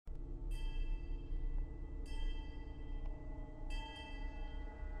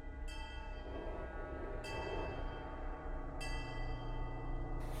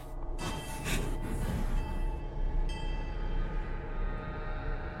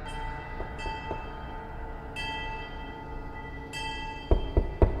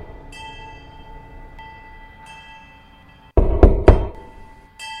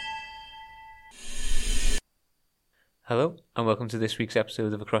Hello, and welcome to this week's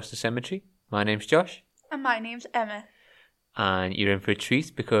episode of Across the Cemetery. My name's Josh. And my name's Emma. And you're in for a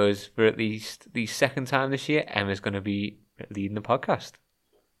treat because for at least the second time this year, Emma's going to be leading the podcast.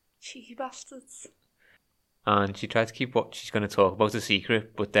 Cheeky bastards. And she tried to keep what she's going to talk about a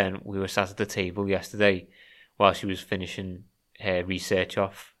secret, but then we were sat at the table yesterday while she was finishing her research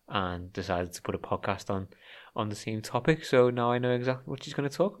off and decided to put a podcast on the same topic. So now I know exactly what she's going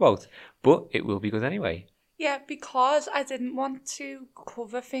to talk about. But it will be good anyway. Yeah, because I didn't want to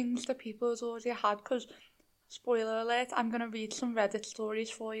cover things that people had already had, because, spoiler alert, I'm going to read some Reddit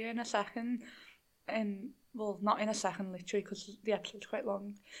stories for you in a second. Well, not in a second, literally, because the episode's quite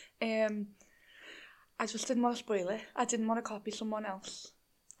long. I just didn't want to spoil it. I didn't want to copy someone else.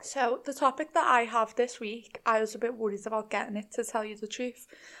 So, the topic that I have this week, I was a bit worried about getting it, to tell you the truth.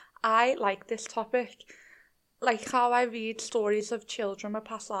 I like this topic. Like how I read stories of children with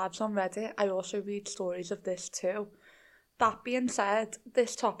past lives on Reddit, I also read stories of this too. That being said,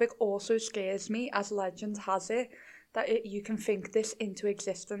 this topic also scares me, as legend has it, that you can think this into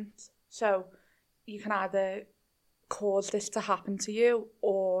existence. So you can either cause this to happen to you,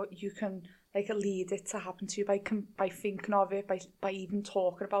 or you can lead it to happen to you by thinking of it, by even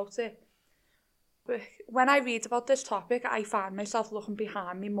talking about it. But when I read about this topic, I find myself looking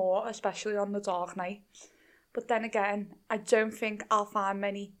behind me more, especially on the dark night. But then again, I don't think I'll find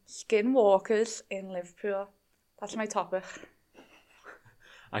many skinwalkers in Liverpool. That's my topic.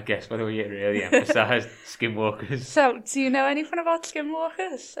 I guess by the way you really emphasised skinwalkers. So, do you know anything about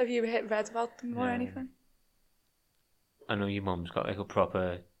skinwalkers? Have you read about them or anything? I know your mum's got a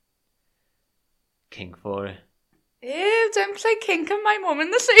proper kink for it. Ew, don't say kink and my mum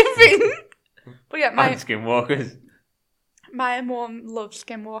in the same thing. But yeah, And skinwalkers. My mum loves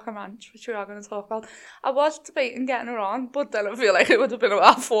Skinwalker Ranch, which we are going to talk about. I was debating getting her on, but then I feel like it would have been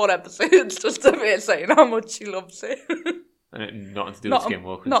about 4 episodes just of her saying how much she loves it. And nothing to do with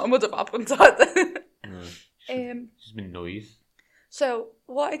skinwalkers. Nothing would have happened either. No, it's just been noise. So,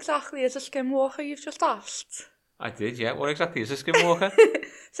 what exactly is a skinwalker, you've just asked? I did, yeah. What exactly is a skinwalker?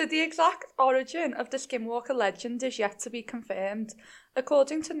 So the exact origin of the Skinwalker legend is yet to be confirmed.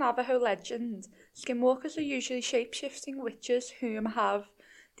 According to Navajo legend, skinwalkers are usually shape-shifting witches whom have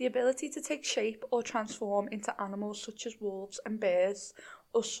the ability to take shape or transform into animals such as wolves and bears,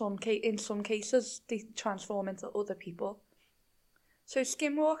 or in some cases they transform into other people. So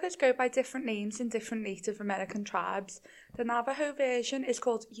skinwalkers go by different names in different Native American tribes. The Navajo version is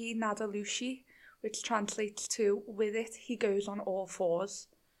called Ye-Nadalushi, which translates to, with it he goes on all fours.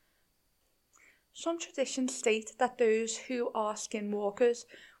 Some traditions state that those who are skinwalkers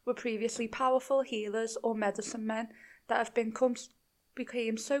were previously powerful healers or medicine men that have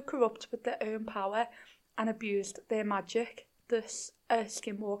became so corrupt with their own power and abused their magic, thus a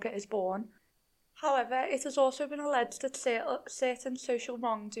skinwalker is born. However, it has also been alleged that certain social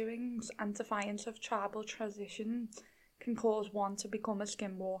wrongdoings and defiance of tribal tradition can cause one to become a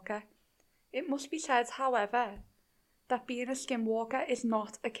skinwalker. It must be said, however, that being a skinwalker is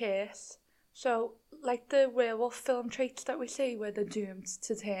not a curse. So, like the werewolf film traits that we see where they're doomed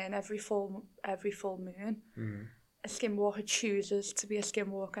to turn every full moon, a skinwalker chooses to be a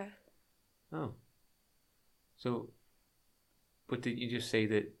skinwalker. Oh. So, but did you just say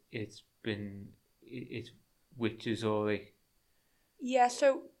that it's witches or like... Yeah,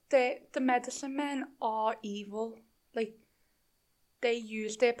 so the medicine men are evil. Like, they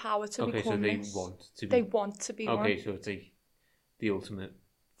use their power to become this. They want to be one. Okay, so it's like the ultimate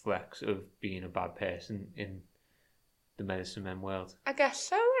flex of being a bad person in the medicine men world. I guess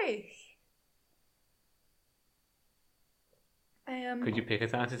so, like. Could you pick a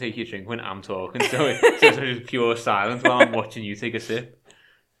time to take your drink when I'm talking? So it's just pure silence while I'm watching you take a sip.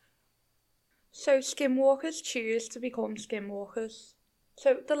 So skinwalkers choose to become skinwalkers.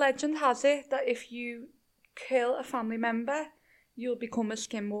 So the legend has it that if you kill a family member, you'll become a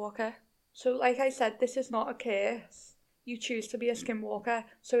skinwalker. So like I said, this is not a curse. You choose to be a skinwalker,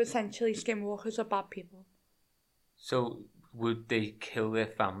 so essentially skinwalkers are bad people. So would they kill their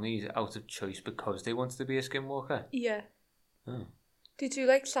families out of choice because they wanted to be a skinwalker? Yeah. Oh. Did you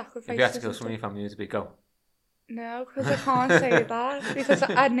sacrifices? If you had to kill someone in your family, would it be go? No, because I can't say that. Because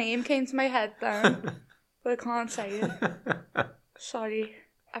a name came to my head then, but I can't say it. Sorry.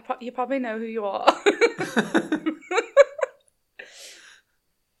 You probably know who you are.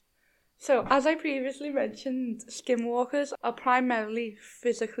 So, as I previously mentioned, skinwalkers are primarily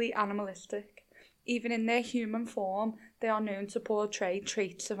physically animalistic. Even in their human form, they are known to portray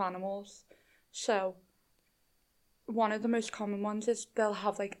traits of animals. So, one of the most common ones is they'll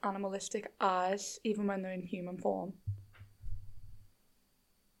have animalistic eyes, even when they're in human form.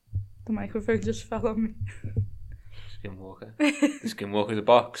 The microphone just fell on me. Skinwalker. The Skinwalker's a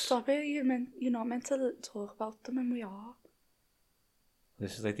box. Stop it, you're not meant to talk about them, and we are.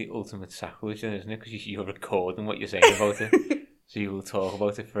 This is like the ultimate sacrilege, isn't it? Because you're recording what you're saying about it. So you will talk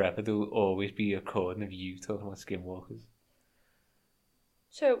about it forever. There will always be a recording of you talking about Skinwalkers.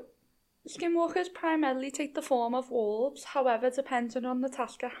 So, Skinwalkers primarily take the form of wolves. However, depending on the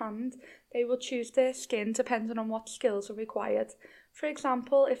task at hand, they will choose their skin depending on what skills are required. For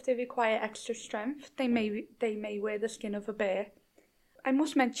example, if they require extra strength, they may wear the skin of a bear. I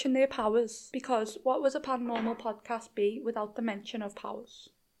must mention their powers, because what would a paranormal podcast be without the mention of powers?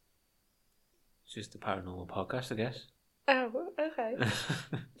 It's just a paranormal podcast, I guess. Oh, okay.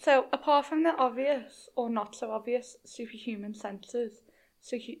 So, apart from the obvious, or not so obvious, superhuman senses,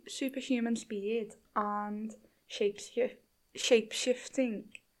 superhuman speed, and shape-shifting,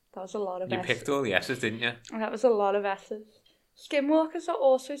 that was a lot of You S's. picked all the S's, didn't you? That was a lot of S's. Skinwalkers are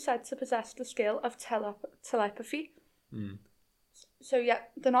also said to possess the skill of telepathy. So yeah,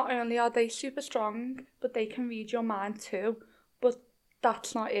 not only are they super strong, but they can read your mind too. But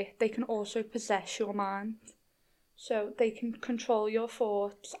that's not it. They can also possess your mind. So they can control your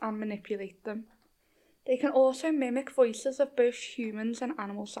thoughts and manipulate them. They can also mimic voices of both humans and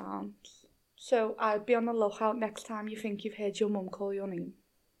animal sounds. So I'd be on the lookout next time you think you've heard your mum call your name.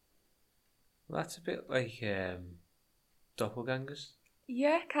 Well, that's a bit like doppelgangers.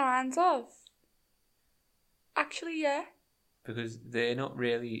 Yeah, kind of. Actually, yeah. Because they're not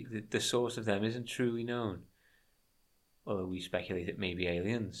really, the source of them isn't truly known. Although we speculate it may be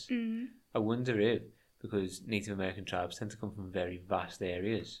aliens. I wonder if, because Native American tribes tend to come from very vast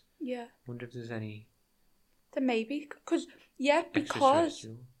areas. Yeah. I wonder if there's any... There may be, because there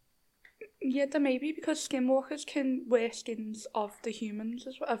may be, because skinwalkers can wear skins of the humans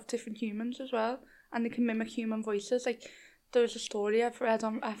as well, of different humans as well, and they can mimic human voices. Like, there was a story I found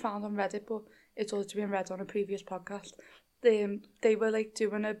on Reddit, but it's also been read on a previous podcast. They were like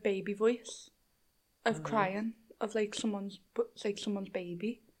doing a baby voice of crying of like someone's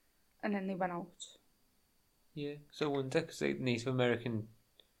baby, and then they went out. Yeah, so I wonder, because like Native American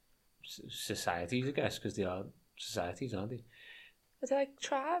societies, I guess, because they are societies, aren't they? Are they like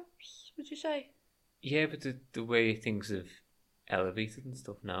tribes, would you say? Yeah, but the way things have elevated and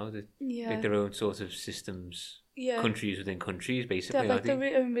stuff now, like their own sort of systems, countries within countries, basically. They have like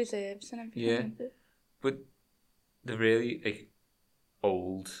their own reserves and everything. Yeah, but the really like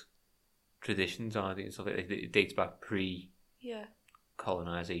old traditions, aren't they? And stuff like it dates back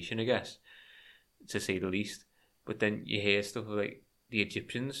pre-colonization, I guess, to say the least. But then you hear stuff like the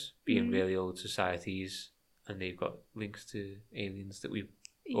Egyptians being really old societies, and they've got links to aliens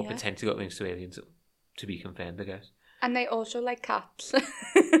or potentially got links to aliens to be confirmed, I guess. And they also like cats.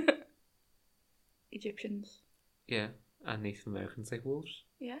 Egyptians. Yeah, and Native Americans like wolves.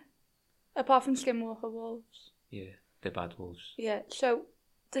 Yeah. Apart from skinwalker wolves. Yeah, they're bad wolves. Yeah, so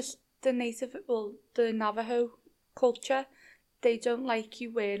the Navajo culture, they don't like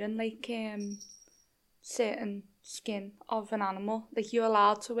you wearing like certain skin of an animal. Like, you're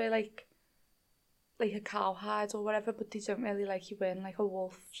allowed to wear like a cow hide or whatever, but they don't really like you wearing like a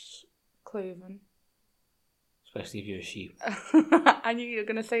wolf's clothing. Especially if you're a sheep. I knew you were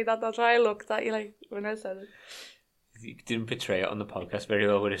going to say that. That's why I looked at you like when I said it. You didn't portray it on the podcast very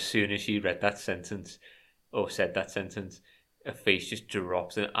well, but as soon as she read that sentence, or said that sentence, her face just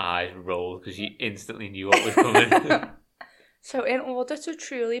dropped and eyes rolled because she instantly knew what was coming. So in order to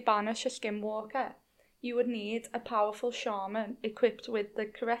truly banish a skinwalker, you would need a powerful shaman equipped with the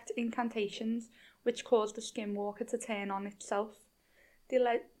correct incantations which cause the skinwalker to turn on itself.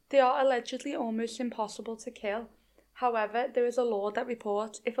 They are allegedly almost impossible to kill. However, there is a law that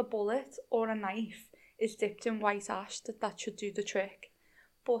reports if a bullet or a knife is dipped in white ash, that should do the trick.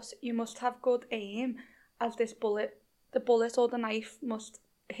 But you must have good aim, as the bullet or the knife must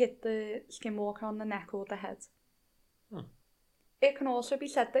hit the skinwalker on the neck or the head. It can also be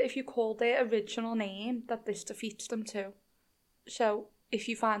said that if you call their original name, that this defeats them too. So, if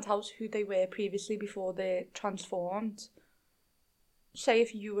you find out who they were previously before they're transformed, say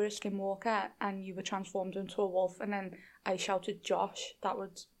if you were a skinwalker and you were transformed into a wolf and then I shouted Josh, that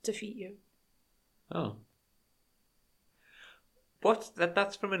would defeat you. Oh. But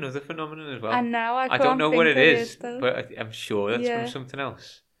that's from another phenomenon as well. And now I don't know what it is, but I'm sure that's from something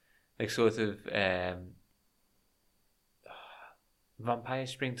else. Like sort of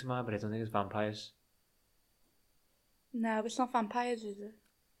vampires spring to mind, but I don't think it's vampires. No, it's not vampires, is it?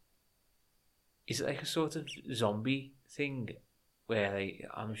 Is it like a sort of zombie thing where like,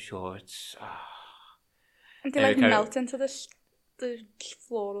 I'm sure it's... And they like melt into the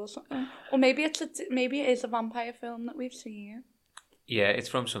floor or something. Or maybe it is a vampire film that we've seen. Yeah, it's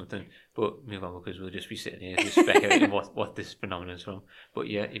from something, but move on because we'll just be sitting here just speculating what this phenomenon is from. But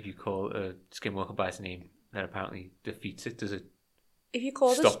yeah, if you call a skinwalker by its name, that apparently defeats it. Does it If you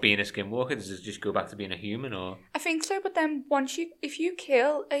call stop being a skinwalker? Does it just go back to being a human, or? I think so, but then if you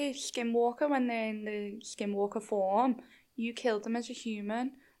kill a skinwalker when they're in the skinwalker form, you kill them as a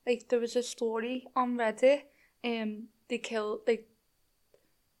human. Like, there was a story on Reddit, they killed, like,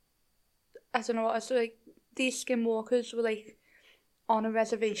 I don't know, so like, these skinwalkers were like on a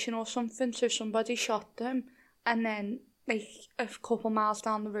reservation or something, so somebody shot them, and then like a couple miles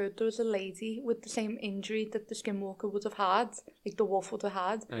down the road there was a lady with the same injury that the skinwalker would have had, like the wolf would have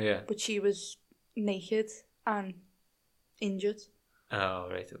had. Oh yeah. But she was naked and injured. Oh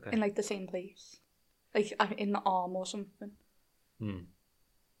right, okay. In like the same place, like in the arm or something.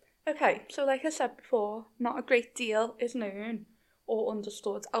 Okay, so like I said before, not a great deal is known or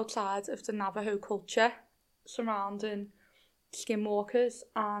understood outside of the Navajo culture surrounding skinwalkers,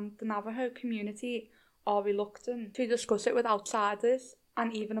 and the Navajo community are reluctant to discuss it with outsiders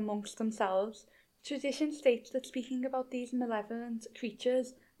and even amongst themselves. Tradition states that speaking about these malevolent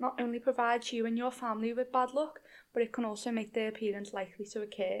creatures not only provides you and your family with bad luck, but it can also make their appearance likely to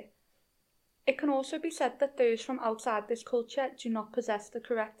occur. It can also be said that those from outside this culture do not possess the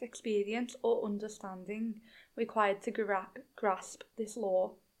correct experience or understanding required to grasp this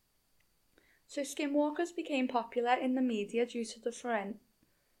law. So skinwalkers became popular in the media due to the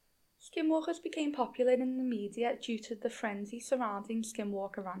frenzy surrounding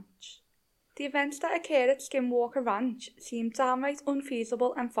Skinwalker Ranch. The events that occur at Skinwalker Ranch seem downright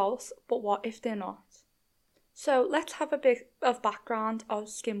unfeasible and false, but what if they're not? So let's have a bit of background of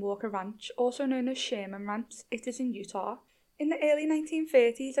Skinwalker Ranch, also known as Sherman Ranch. It is in Utah. In the early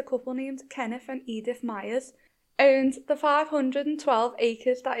 1930s, a couple named Kenneth and Edith Myers owned the 512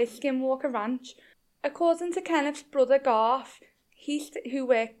 acres that is Skinwalker Ranch. According to Kenneth's brother Garth, who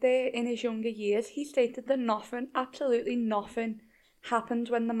worked there in his younger years, he stated that nothing, absolutely nothing, happened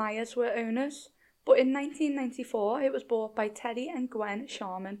when the Myers were owners. But in 1994, it was bought by Terry and Gwen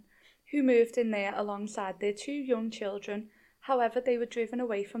Sharman, who moved in there alongside their 2 young children. However, they were driven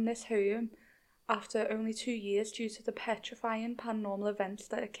away from this home after only 2 years due to the petrifying paranormal events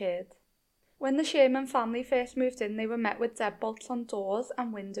that occurred. When the Sherman family first moved in, they were met with deadbolts on doors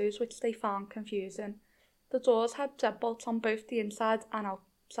and windows, which they found confusing. The doors had deadbolts on both the inside and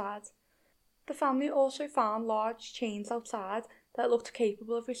outside. The family also found large chains outside that looked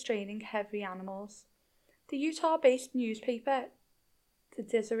capable of restraining heavy animals. The Utah-based newspaper, the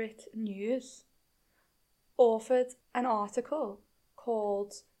Deseret News, authored an article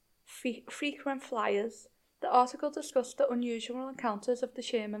called Frequent Flyers. The article discussed the unusual encounters of the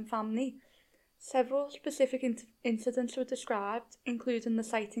Sherman family. Several specific incidents were described, including the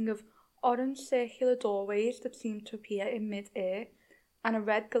sighting of orange circular doorways that seemed to appear in mid-air, and a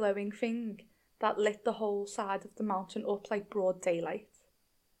red glowing thing that lit the whole side of the mountain up like broad daylight.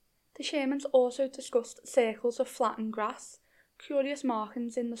 The Shermans also discussed circles of flattened grass, curious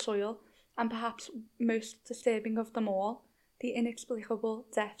markings in the soil, and perhaps most disturbing of them all, the inexplicable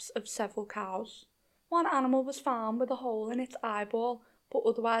deaths of several cows. One animal was found with a hole in its eyeball, but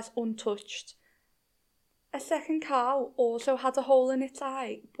otherwise untouched. A second cow also had a hole in its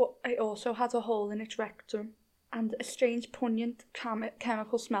eye, but it also had a hole in its rectum, and a strange pungent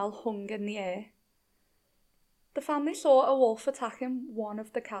chemical smell hung in the air. The family saw a wolf attacking one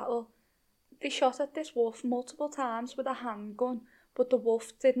of the cattle. They shot at this wolf multiple times with a handgun, but the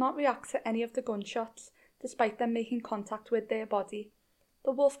wolf did not react to any of the gunshots, despite them making contact with their body.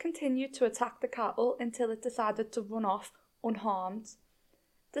 The wolf continued to attack the cattle until it decided to run off unharmed,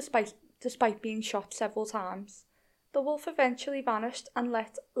 despite being shot several times. The wolf eventually vanished and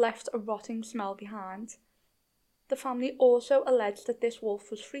left a rotting smell behind. The family also alleged that this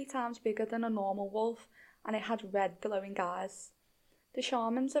wolf was 3 times bigger than a normal wolf, and it had red glowing eyes. The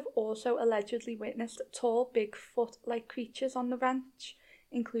Sharmans have also allegedly witnessed tall Bigfoot-like creatures on the ranch,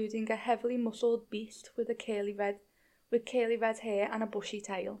 including a heavily muscled beast with curly red hair and a bushy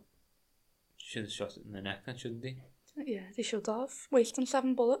tail. Should have shot it in the neck then, shouldn't they? Yeah, they should have. Wasting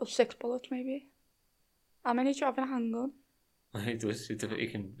 7 bullets, or 6 bullets maybe. How many do you have in a handgun? It does. It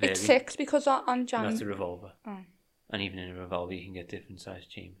can vary. It's 6 because on Jan... That's a revolver. Oh. And even in a revolver you can get different sized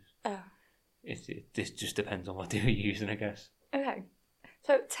chambers. Oh. This just depends on what they were using, I guess. Okay.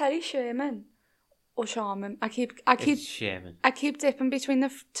 So Terry Sherman, or Sharman, It's Sherman. I keep dipping between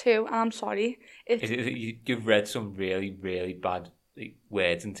the 2, and I'm sorry. You've read some really, really bad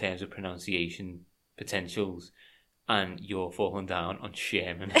words in terms of pronunciation potentials, and you're falling down on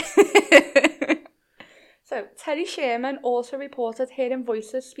Sherman. So Terry Sherman also reported hearing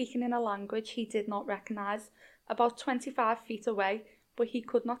voices speaking in a language he did not recognise about 25 feet away, but he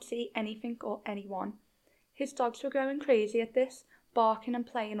could not see anything or anyone. His dogs were going crazy at this, barking and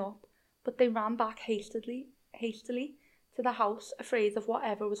playing up, but they ran back hastily to the house, afraid of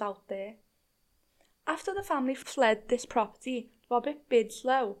whatever was out there. After the family fled this property, Robert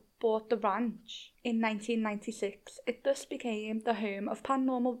Bidslow bought the ranch in 1996. It thus became the home of a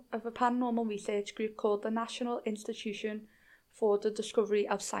paranormal research group called the National Institution for the Discovery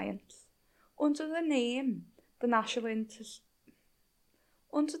of Science. Under the name the National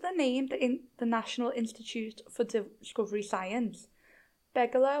Institute for Discovery Science,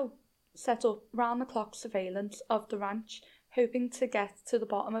 Bigelow set up round-the-clock surveillance of the ranch, hoping to get to the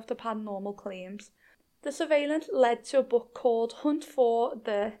bottom of the paranormal claims. The surveillance led to a book called Hunt for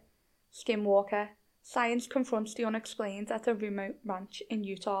the Skinwalker. Science Confronts the Unexplained at a Remote Ranch in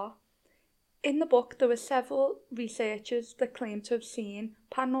Utah. In the book, there were several researchers that claimed to have seen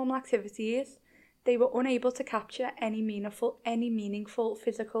paranormal activities. They were unable to capture any meaningful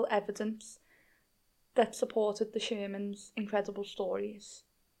physical evidence that supported the Shermans' incredible stories.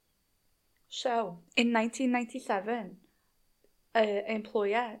 So, in 1997, an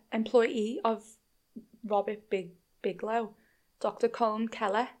employee of Robert Bigelow, Dr. Colin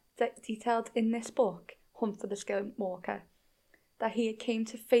Keller, detailed in this book, Hunt for the Skinwalker, that he came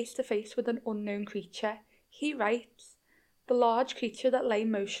face to face with an unknown creature. He writes, "The large creature that lay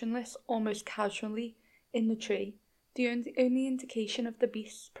motionless almost casually in the tree, the only indication of the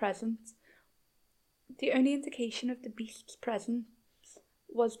beast's presence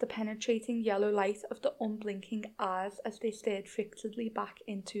was the penetrating yellow light of the unblinking eyes as they stared fixedly back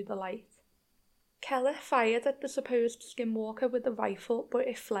into the light." Keller fired at the supposed skinwalker with a rifle, but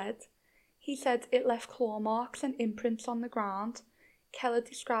it fled. He said it left claw marks and imprints on the ground. Keller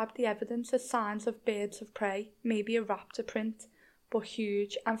described the evidence as signs of birds of prey, maybe a raptor print, but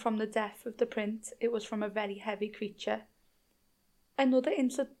huge, and from the depth of the print, it was from a very heavy creature. Another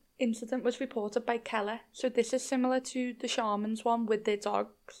incident was reported by Keller, so this is similar to the shaman's one with their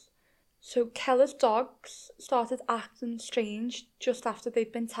dogs. So Keller's dogs started acting strange just after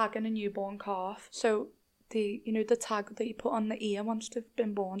they'd been tagging a newborn calf. So the tag that you put on the ear once they've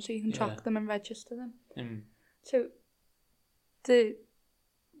been born, so you can track them and register them. So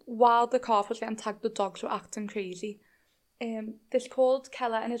while the calf was getting tagged, the dogs were acting crazy. This called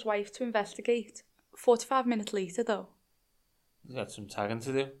Keller and his wife to investigate. 45 minutes later, though, They had some tagging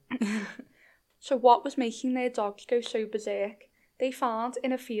to do. So what was making their dogs go so berserk? They found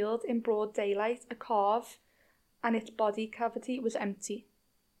in a field in broad daylight a calf, and its body cavity was empty.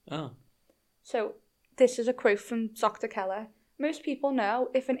 Oh. So this is a quote from Dr. Keller. "Most people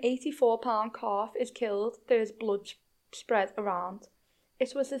know if an 84-pound calf is killed, there is blood spread around.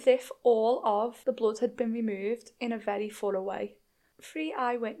 It was as if all of the blood had been removed in a very thorough way. 3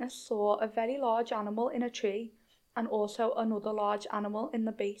 eyewitnesses saw a very large animal in a tree and also another large animal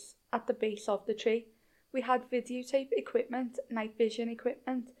at the base of the tree. We had videotape equipment, night vision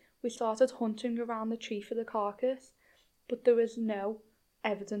equipment. We started hunting around the tree for the carcass, but there was no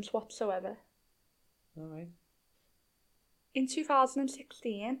evidence whatsoever." All right. In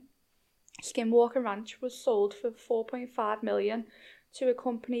 2016, Skinwalker Ranch was sold for $4.5 million to a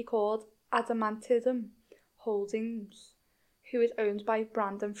company called Adamantium Holdings, who is owned by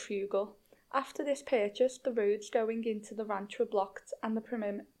Brandon Frugal. After this purchase, the roads going into the ranch were blocked and the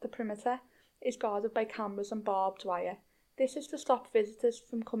perimeter is guarded by cameras and barbed wire. This is to stop visitors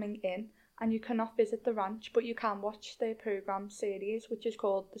from coming in, and you cannot visit the ranch, but you can watch their program series, which is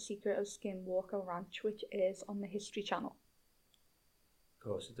called The Secret of Skinwalker Ranch, which is on the History Channel. Of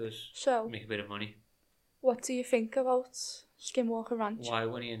course it does. So, make a bit of money. What do you think about Skinwalker Ranch? Why,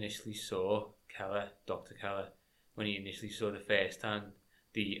 when he initially saw Dr. Keller, when he initially saw the first time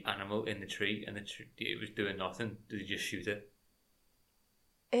the animal in the tree and it was doing nothing, did he just shoot it?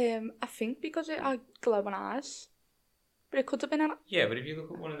 I think because it had glowing eyes. But it could have been an... Yeah, but if you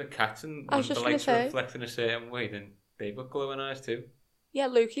look at one of the cats and I one was of the just gonna lights are say. reflecting a certain way, then they've got glowing eyes too. Yeah,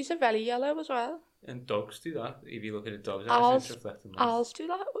 Loki's are very yellow as well. And dogs do that. If you look at a dog's Owls- eyes, it's reflecting light. Owls do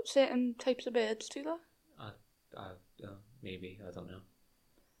that. Certain types of birds do that. Maybe, I don't know.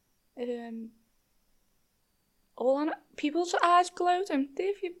 People's eyes glow, don't they?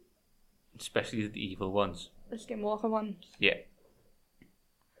 If you... Especially the evil ones. The Skinwalker ones. Yeah.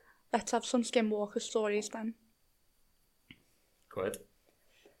 Let's have some Skinwalker stories then. Good.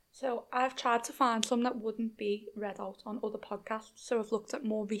 So I've tried to find some that wouldn't be read out on other podcasts, so I've looked at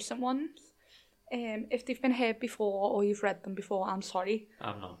more recent ones. If they've been heard before or you've read them before, I'm sorry.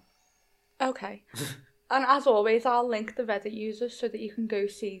 I'm not. Okay. And as always, I'll link the Reddit users so that you can go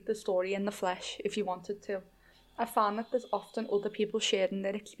see the story in the flesh if you wanted to. I found that there's often other people sharing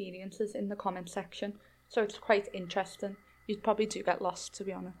their experiences in the comment section, so it's quite interesting. You probably do get lost, to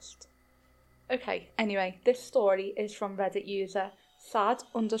be honest. Okay, anyway, this story is from Reddit user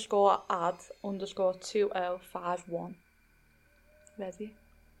sad_ad_2051. Ready?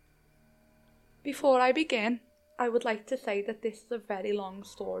 Before I begin, I would like to say that this is a very long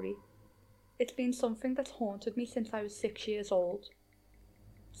story. It's been something that's haunted me since I was 6 years old.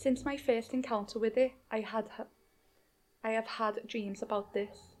 Since my first encounter with it, I have had dreams about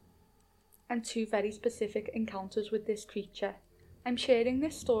this, and 2 very specific encounters with this creature. I'm sharing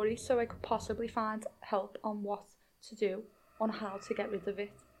this story so I could possibly find help on what to do, on how to get rid of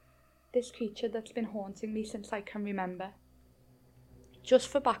it. This creature that's been haunting me since I can remember. Just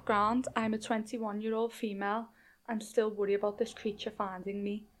for background, I'm a 21-year-old female and still worry about this creature finding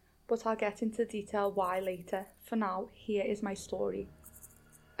me, but I'll get into detail why later. For now, here is my story.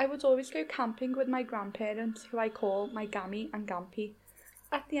 I would always go camping with my grandparents, who I call my Gammy and Gampy.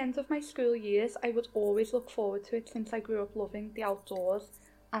 At the end of my school years, I would always look forward to it since I grew up loving the outdoors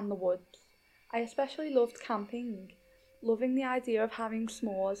and the woods. I especially loved camping, loving the idea of having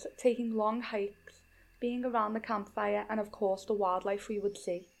s'mores, taking long hikes, being around the campfire, and of course the wildlife we would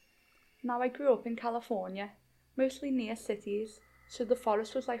see. Now I grew up in California, mostly near cities, so the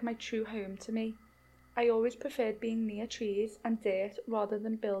forest was like my true home to me. I always preferred being near trees and dirt rather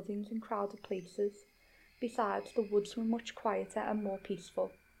than buildings and crowded places. Besides, the woods were much quieter and more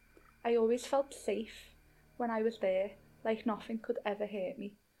peaceful. I always felt safe when I was there, like nothing could ever hurt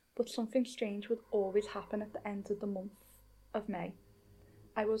me, but something strange would always happen at the end of the month of May.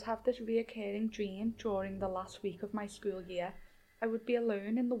 I would have this reoccurring dream during the last week of my school year. I would be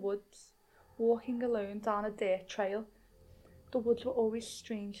alone in the woods, walking alone down a dirt trail. The woods were always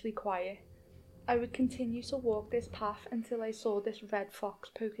strangely quiet. I would continue to walk this path until I saw this red fox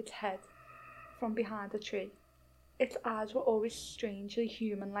poke its head from behind a tree. Its eyes were always strangely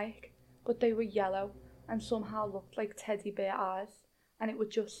human-like, but they were yellow and somehow looked like teddy bear eyes, and it would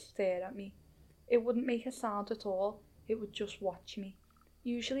just stare at me. It wouldn't make a sound at all, it would just watch me.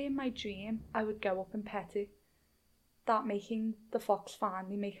 Usually in my dream, I would go up and pet it, that making the fox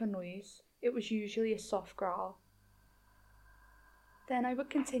finally make a noise. It was usually a soft growl. Then I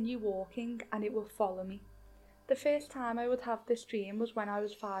would continue walking and it would follow me. The first time I would have this dream was when I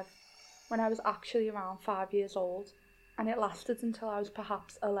was actually around 5 years old, and it lasted until I was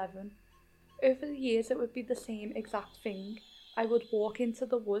perhaps 11. Over the years it would be the same exact thing. I would walk into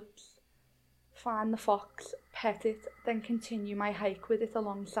the woods, find the fox, pet it, then continue my hike with it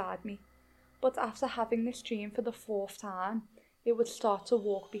alongside me. But after having this dream for the 4th time, it would start to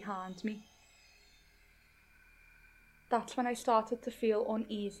walk behind me. That's when I started to feel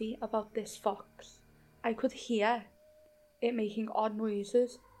uneasy about this fox. I could hear it making odd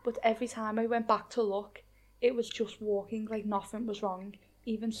noises, but every time I went back to look, it was just walking like nothing was wrong,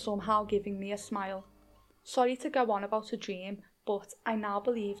 even somehow giving me a smile. Sorry to go on about a dream, but I now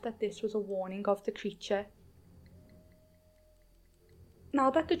believe that this was a warning of the creature.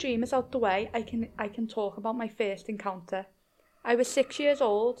 Now that the dream is out the way, I can talk about my first encounter. I was 6 years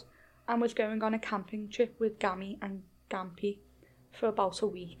old and was going on a camping trip with Gammy and Gampy for about a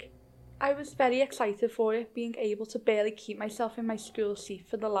week. I was very excited for it, being able to barely keep myself in my school seat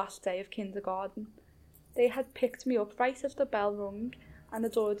for the last day of kindergarten. They had picked me up right as the bell rung and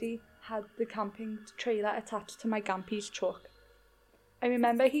had already had the camping trailer attached to my Gampy's truck. I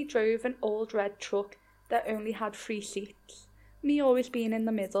remember he drove an old red truck that only had 3 seats, me always being in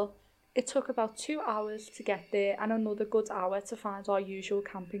the middle. It took about 2 hours to get there and another good hour to find our usual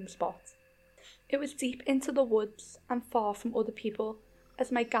camping spot. It was deep into the woods and far from other people,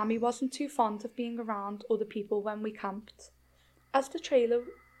 as my Gammy wasn't too fond of being around other people when we camped. As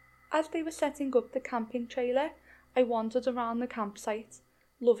they were setting up the camping trailer, I wandered around the campsite,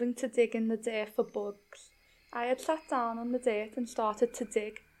 loving to dig in the dirt for bugs. I had sat down on the dirt and started to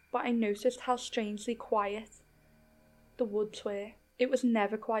dig, but I noticed how strangely quiet the woods were. It was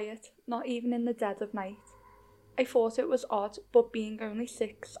never quiet, not even in the dead of night. I thought it was odd, but being only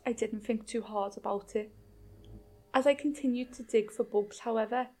 6, I didn't think too hard about it. As I continued to dig for bugs,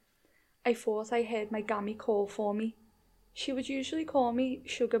 however, I thought I heard my Gammy call for me. She would usually call me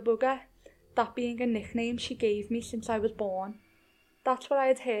Sugar Bugger, that being a nickname she gave me since I was born. That's what I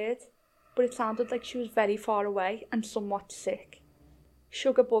had heard, but it sounded like she was very far away and somewhat sick.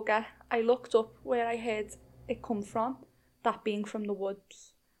 Sugar Bugger. I looked up where I heard it come from, that being from the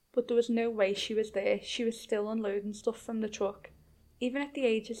woods. But there was no way she was there. She was still unloading stuff from the truck. Even at the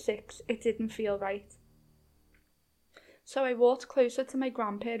age of 6, it didn't feel right. So I walked closer to my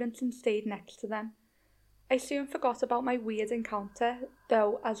grandparents and stayed next to them. I soon forgot about my weird encounter,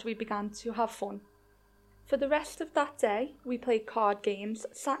 though, as we began to have fun. For the rest of that day, we played card games,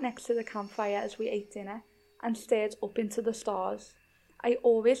 sat next to the campfire as we ate dinner, and stared up into the stars. I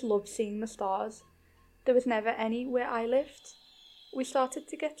always loved seeing the stars. There was never any where I lived. We started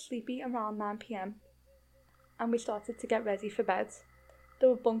to get sleepy around 9 p.m. and we started to get ready for bed. There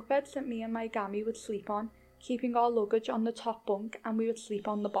were bunk beds that me and my gammy would sleep on, keeping our luggage on the top bunk, and we would sleep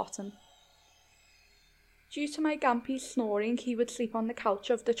on the bottom. Due to my gampy's snoring, he would sleep on the couch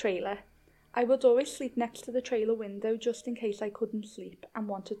of the trailer. I would always sleep next to the trailer window just in case I couldn't sleep and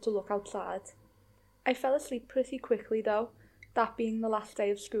wanted to look outside. I fell asleep pretty quickly though, that being the last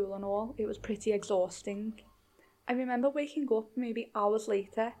day of school and all. It was pretty exhausting. I remember waking up maybe hours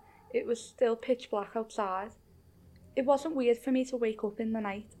later. It was still pitch black outside. It wasn't weird for me to wake up in the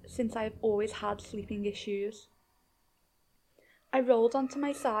night, since I have always had sleeping issues. I rolled onto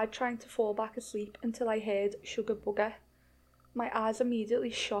my side trying to fall back asleep until I heard Sugar Bugger. My eyes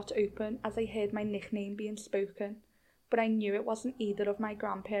immediately shot open as I heard my nickname being spoken, but I knew it wasn't either of my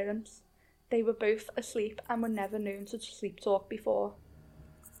grandparents. They were both asleep and were never known to sleep talk before.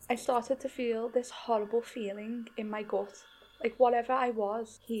 I started to feel this horrible feeling in my gut, like whatever I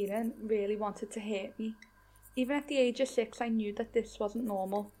was hearing really wanted to hurt me. Even at the age of 6, I knew that this wasn't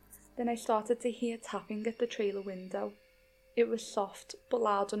normal. Then I started to hear tapping at the trailer window. It was soft, but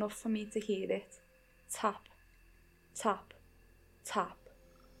loud enough for me to hear it. Tap, tap, tap.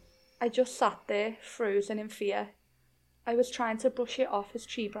 I just sat there, frozen in fear. I was trying to brush it off as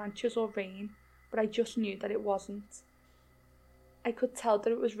tree branches or rain, but I just knew that it wasn't. I could tell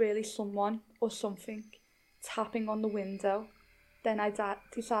that it was really someone or something tapping on the window. Then I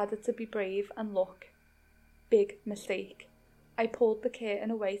decided to be brave and look. Big mistake. I pulled the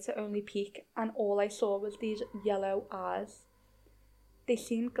curtain away to only peek, and all I saw was these yellow eyes. They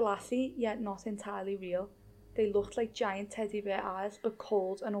seemed glassy, yet not entirely real. They looked like giant teddy bear eyes, but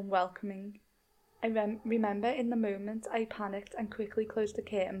cold and unwelcoming. I remember in the moment I panicked and quickly closed the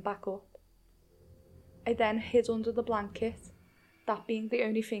curtain back up. I then hid under the blanket, that being the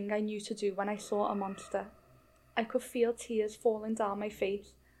only thing I knew to do when I saw a monster. I could feel tears falling down my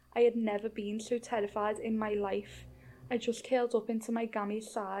face. I had never been so terrified in my life. I just curled up into my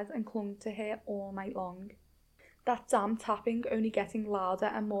gammy's side and clung to her all night long. That damn tapping only getting louder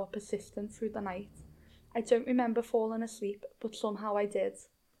and more persistent through the night. I don't remember falling asleep, but somehow I did.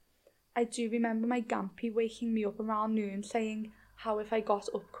 I do remember my gampy waking me up around noon saying how if I got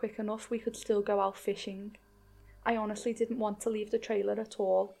up quick enough we could still go out fishing. I honestly didn't want to leave the trailer at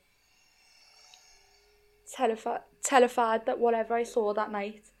all. Terrified that whatever I saw the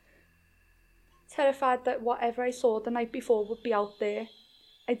night before would be out there.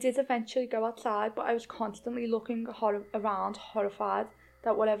 I did eventually go outside, but I was constantly looking around, horrified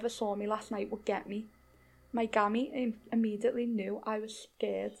that whatever saw me last night would get me. My gammy immediately knew I was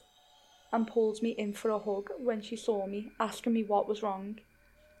scared and pulled me in for a hug when she saw me, asking me what was wrong.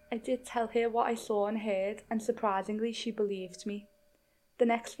 I did tell her what I saw and heard, and surprisingly she believed me. The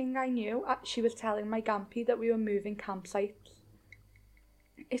next thing I knew, she was telling my gampy that we were moving campsites.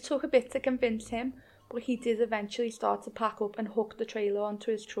 It took a bit to convince him, but he did eventually start to pack up and hook the trailer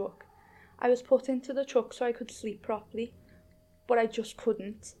onto his truck. I was put into the truck so I could sleep properly, but I just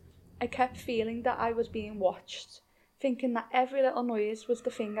couldn't. I kept feeling that I was being watched, thinking that every little noise was the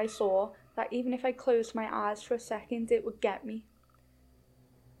thing I saw, that even if I closed my eyes for a second it would get me.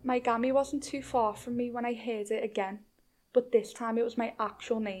 My gammy wasn't too far from me when I heard it again, but this time it was my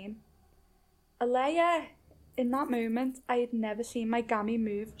actual name. Alea! In that moment, I had never seen my gammy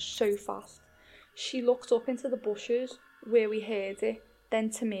move so fast. She looked up into the bushes where we heard it, then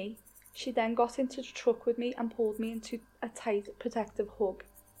to me. She then got into the truck with me and pulled me into a tight, protective hug.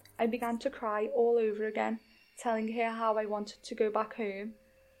 I began to cry all over again, telling her how I wanted to go back home.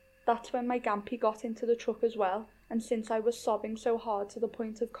 That's when my gampy got into the truck as well, and since I was sobbing so hard to the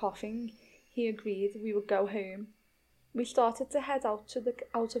point of coughing, he agreed we would go home. We started to head out of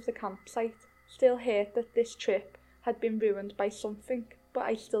the campsite, still hurt that this trip had been ruined by something, but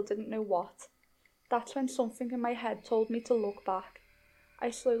I still didn't know what. That's when something in my head told me to look back.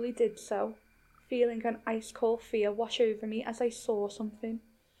 I slowly did so, feeling an ice-cold fear wash over me as I saw something.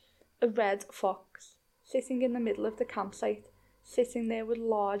 A red fox, sitting in the middle of the campsite, sitting there with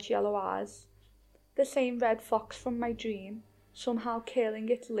large yellow eyes. The same red fox from my dream, somehow curling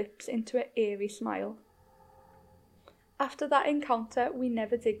its lips into an eerie smile. After that encounter, we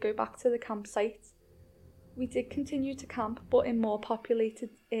never did go back to the campsite. We did continue to camp, but in more populated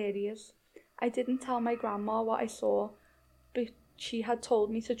areas. I didn't tell my grandma what I saw, but she had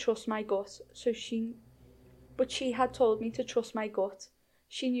told me to trust my gut,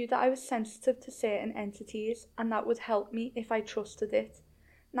 She knew that I was sensitive to certain entities, and that would help me if I trusted it.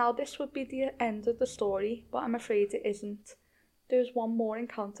 Now this would be the end of the story, but I'm afraid it isn't. There was one more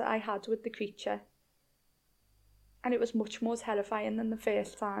encounter I had with the creature. and it was much more terrifying than the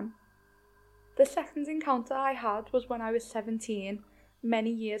first time. The second encounter I had was when I was 17,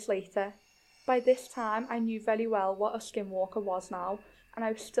 many years later. By this time, I knew very well what a skinwalker was now, and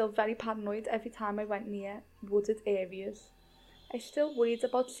I was still very paranoid every time I went near wooded areas. I still worried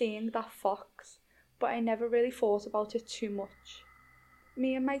about seeing that fox, but I never really thought about it too much.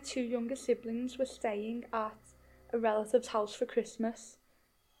 Me and my 2 younger siblings were staying at a relative's house for Christmas,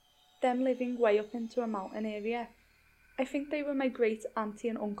 them living way up into a mountain area. I think they were my great auntie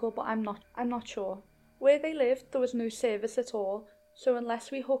and uncle, but I'm not sure. Where they lived, there was no service at all, so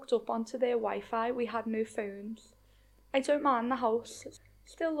unless we hooked up onto their Wi-Fi, we had no phones. I don't mind the house,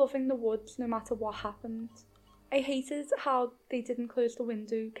 still loving the woods no matter what happened. I hated how they didn't close the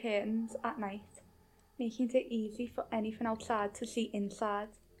window curtains at night, making it easy for anything outside to see inside.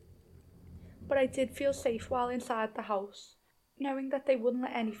 But I did feel safe while inside the house, knowing that they wouldn't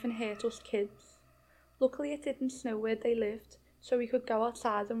let anything hurt us kids. Luckily it didn't snow where they lived, so we could go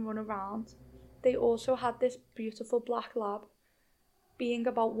outside and run around. They also had this beautiful black lab. Being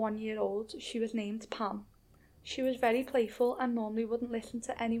about 1 year old, she was named Pam. She was very playful and normally wouldn't listen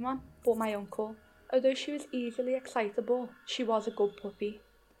to anyone but my uncle. Although she was easily excitable, she was a good puppy.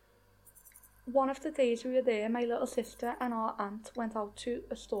 One of the days we were there, my little sister and our aunt went out to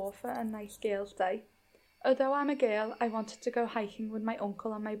a store for a nice girls' day. Although I'm a girl, I wanted to go hiking with my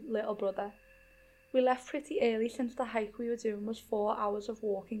uncle and my little brother. We left pretty early since the hike we were doing was 4 hours of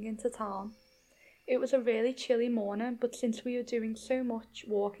walking into town. It was a really chilly morning, but since we were doing so much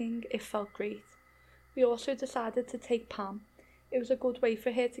walking, it felt great. We also decided to take Pam. It was a good way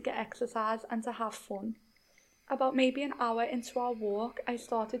for her to get exercise and to have fun. About maybe an hour into our walk, I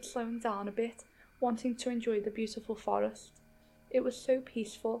started slowing down a bit, wanting to enjoy the beautiful forest. It was so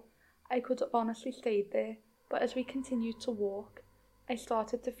peaceful, I could have honestly stayed there, but as we continued to walk, I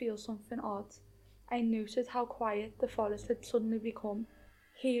started to feel something odd. I noted how quiet the forest had suddenly become,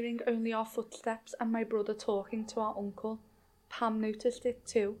 hearing only our footsteps and my brother talking to our uncle. Pam noticed it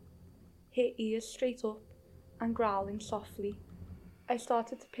too, her ears straight up and growling softly. I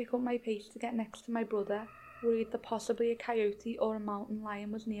started to pick up my pace to get next to my brother, worried that possibly a coyote or a mountain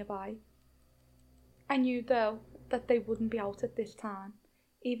lion was nearby. I knew, though, that they wouldn't be out at this time.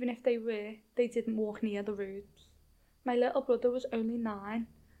 Even if they were, they didn't walk near the roads. My little brother was only 9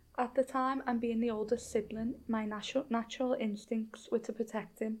 at the time, and being the oldest sibling, my natural instincts were to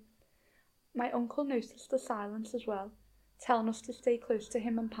protect him. My uncle noticed the silence as well, telling us to stay close to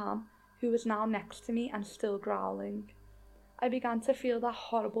him and Pam, who was now next to me and still growling. I began to feel that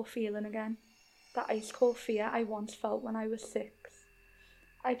horrible feeling again, that ice-cold fear I once felt when I was 6.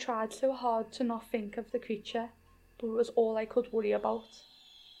 I tried so hard to not think of the creature, but it was all I could worry about.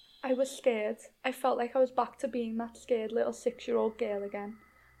 I was scared. I felt like I was back to being that scared little 6-year-old girl again.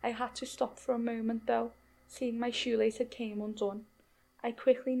 I had to stop for a moment though, seeing my shoelace had came undone. I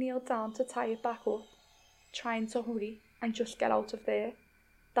quickly kneeled down to tie it back up, trying to hurry and just get out of there.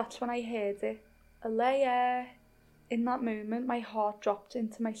 That's when I heard it. Alea! In that moment, my heart dropped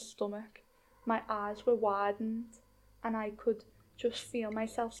into my stomach. My eyes were widened, and I could just feel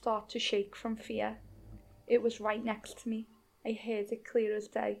myself start to shake from fear. It was right next to me. I heard it clear as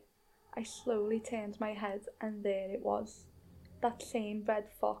day. I slowly turned my head, and there it was. That same red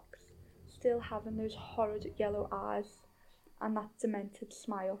fox, still having those horrid yellow eyes, and that demented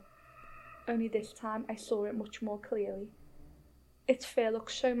smile. Only this time I saw it much more clearly. Its fur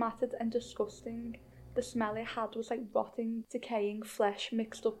looked so matted and disgusting. The smell it had was like rotting, decaying flesh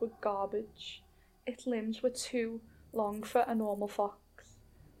mixed up with garbage. Its limbs were too long for a normal fox,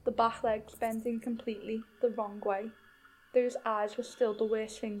 the back legs bending completely the wrong way. Those eyes were still the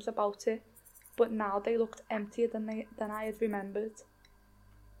worst things about it, but now they looked emptier than I had remembered.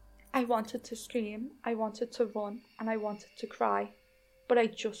 I wanted to scream, I wanted to run, and I wanted to cry, but I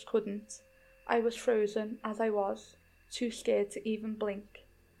just couldn't. I was frozen as I was, too scared to even blink.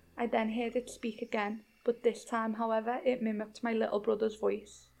 I then heard it speak again, but this time, however, it mimicked my little brother's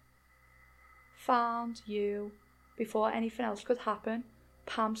voice. Found you. Before anything else could happen,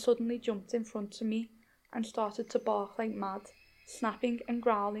 Pam suddenly jumped in front of me and started to bark like mad, snapping and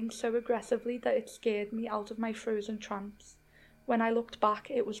growling so aggressively that it scared me out of my frozen trance. When I looked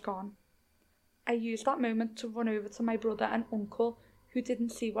back, it was gone. I used that moment to run over to my brother and uncle, who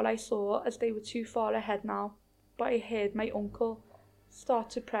didn't see what I saw as they were too far ahead now, but I heard my uncle start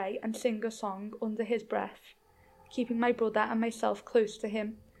to pray and sing a song under his breath, keeping my brother and myself close to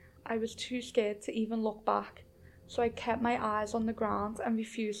him. I was too scared to even look back, so I kept my eyes on the ground and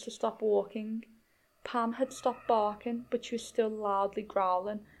refused to stop walking. Pam had stopped barking, but she was still loudly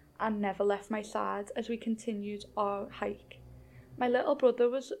growling and never left my side as we continued our hike. My little brother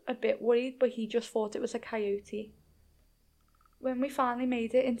was a bit worried, but he just thought it was a coyote. When we finally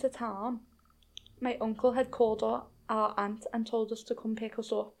made it into town, my uncle had called our aunt and told us to come pick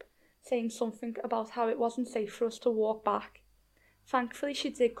us up, saying something about how it wasn't safe for us to walk back. Thankfully she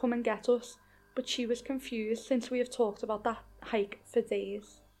did come and get us, but she was confused since we have talked about that hike for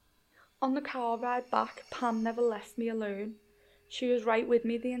days. On the car ride back, Pam never left me alone. She was right with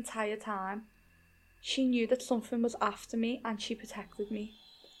me the entire time. She knew that something was after me and she protected me.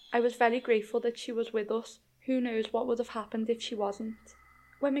 I was very grateful that she was with us. Who knows what would have happened if she wasn't.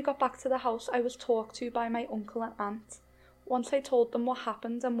 When we got back to the house, I was talked to by my uncle and aunt. Once I told them what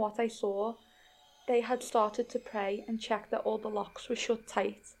happened and what I saw, they had started to pray and check that all the locks were shut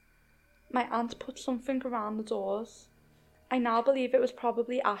tight. My aunt put something around the doors. I now believe it was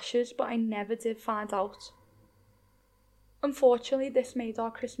probably ashes, but I never did find out. Unfortunately, this made our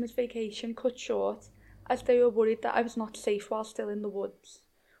Christmas vacation cut short, as they were worried that I was not safe while still in the woods.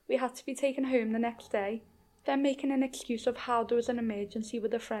 We had to be taken home the next day, then making an excuse of how there was an emergency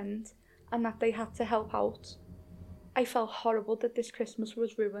with a friend, and that they had to help out. I felt horrible that this Christmas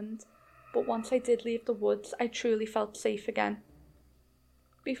was ruined, but once I did leave the woods, I truly felt safe again.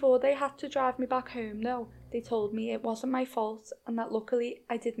 Before they had to drive me back home though, they told me it wasn't my fault and that luckily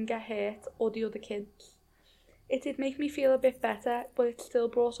I didn't get hurt or the other kids. It did make me feel a bit better, but it still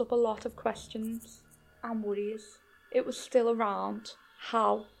brought up a lot of questions and worries. It was still around.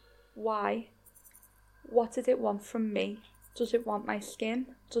 How? Why? What did it want from me? Does it want my skin?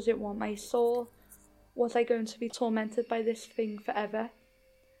 Does it want my soul? Was I going to be tormented by this thing forever?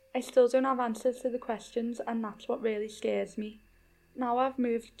 I still don't have answers to the questions, and that's what really scares me. Now I've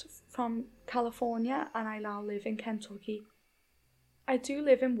moved from California and I now live in Kentucky. I do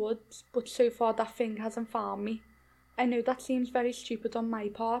live in woods, but so far that thing hasn't found me. I know that seems very stupid on my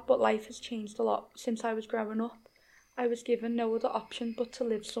part, but life has changed a lot since I was growing up. I was given no other option but to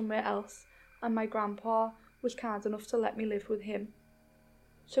live somewhere else, and my grandpa was kind enough to let me live with him.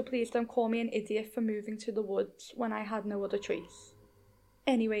 So please don't call me an idiot for moving to the woods when I had no other choice.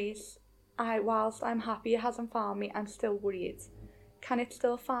 Anyways, whilst I'm happy it hasn't found me, I'm still worried. Can it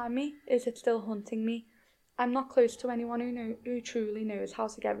still find me? Is it still hunting me? I'm not close to anyone who truly knows how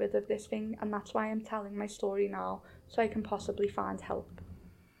to get rid of this thing, and that's why I'm telling my story now, so I can possibly find help.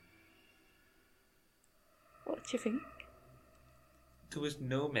 What do you think? There was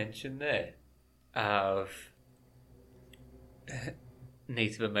no mention there of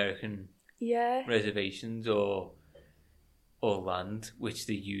Native American reservations or land, which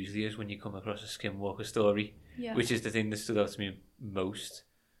there usually is when you come across a Skinwalker story, which is the thing that stood out to me most.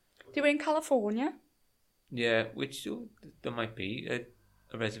 They were in California? Yeah, which there might be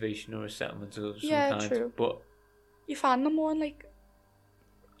a reservation or a settlement of some kind. True. But you find them more in like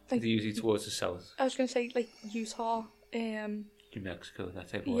they're usually towards the south. I was going to say like Utah, New Mexico, that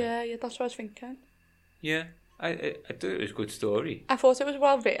type of way. Yeah, that's what I was thinking. Yeah, I thought it was a good story. I thought it was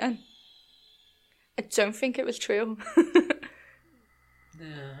well written. I don't think it was true.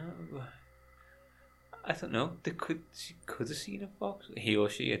 No, I don't know. She could have seen a fox. He or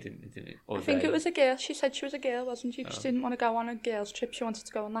she, I didn't. I think it was a girl. She said she was a girl, wasn't she? She didn't want to go on a girls' trip. She wanted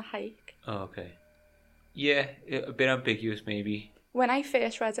to go on the hike. Oh, okay. Yeah, a bit ambiguous maybe. When I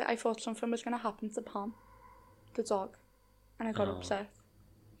first read it, I thought something was going to happen to Pam, the dog, and I got upset.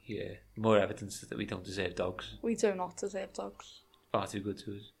 Yeah, more evidence that we don't deserve dogs. We do not deserve dogs. Far too good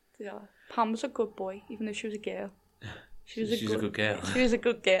to us. Yeah, Pam was a good boy, even though she was a girl. She was a good girl. She was a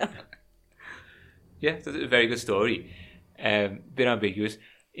good girl. Yeah, that's a very good story. Bit ambiguous.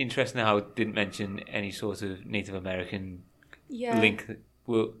 Interesting how it didn't mention any sort of Native American link.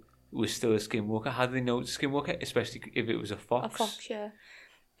 Was still a Skinwalker. How did they know it's a Skinwalker? Especially if it was a fox. A fox, yeah.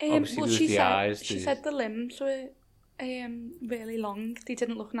 Obviously, there was the eyes. She said the limbs were really long. They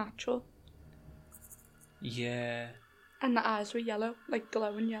didn't look natural. Yeah. And the eyes were yellow, like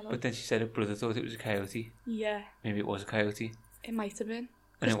glowing yellow. But then she said her brother thought it was a coyote. Yeah. Maybe it was a coyote. It might have been.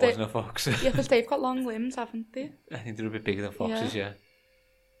 And it wasn't a fox. Yeah, because they've got long limbs, haven't they? I think they're a bit bigger than foxes, yeah.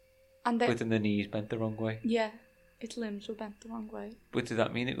 And but then the knees bent the wrong way. Yeah, its limbs were bent the wrong way. But did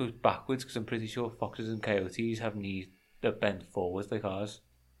that mean it was backwards? Because I'm pretty sure foxes and coyotes have knees that bend forwards like ours.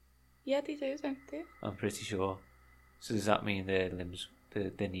 Yeah, they do, don't they? I'm pretty sure. So does that mean their limbs,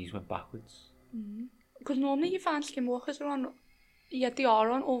 their knees went backwards? Because normally you find Skinwalkers are on... Yeah, they are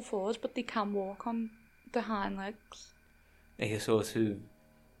on all fours, but they can walk on the hind legs. Like a sort of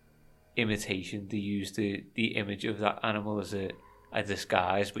imitation. They use the image of that animal as a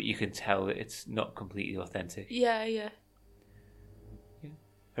disguise, but you can tell that it's not completely authentic. Yeah.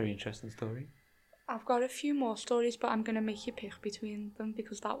 Very interesting story. I've got a few more stories, but I'm going to make you pick between them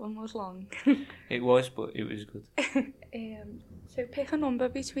because that one was long. It was, but it was good. So pick a number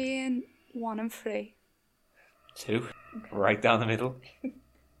between 1 and 3. 2. Right down the middle.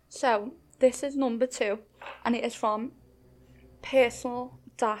 So, this is number 2, and it is from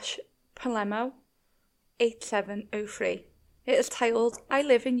personal-Palemo 8703. It is titled, I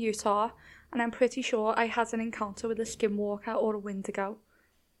live in Utah, and I'm pretty sure I had an encounter with a skinwalker or a wendigo.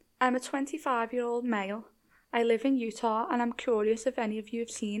 I'm a 25-year-old male. I live in Utah, and I'm curious if any of you have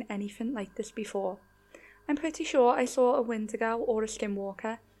seen anything like this before. I'm pretty sure I saw a wendigo or a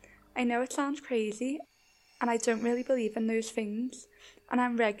skinwalker. I know it sounds crazy, and I don't really believe in those things, and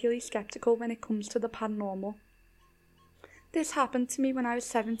I'm regularly skeptical when it comes to the paranormal. This happened to me when I was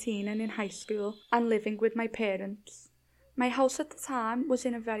 17 and in high school and living with my parents. My house at the time was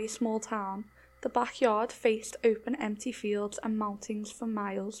in a very small town. The backyard faced open empty fields and mountains for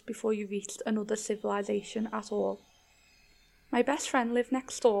miles before you reached another civilization at all. My best friend lived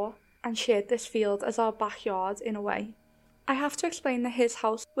next door and shared this field as our backyard in a way. I have to explain that his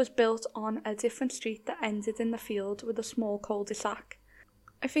house was built on a different street that ended in the field with a small cul-de-sac.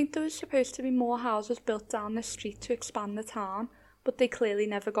 I think there was supposed to be more houses built down this street to expand the town, but they clearly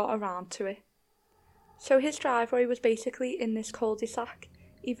never got around to it. So his driveway was basically in this cul-de-sac,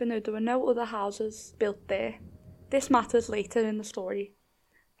 even though there were no other houses built there. This matters later in the story.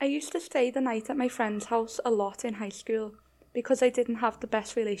 I used to stay the night at my friend's house a lot in high school, because I didn't have the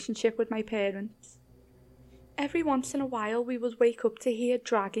best relationship with my parents. Every once in a while we would wake up to hear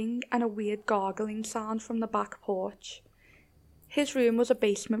dragging and a weird gargling sound from the back porch. His room was a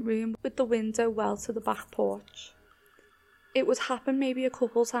basement room with the window well to the back porch. It would happen maybe a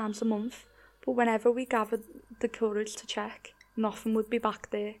couple times a month, but whenever we gathered the courage to check, nothing would be back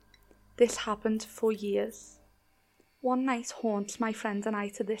there. This happened for years. One night haunts my friend and I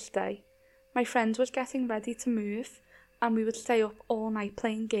to this day. My friend was getting ready to move, and we would stay up all night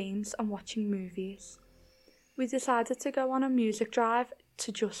playing games and watching movies. We decided to go on a music drive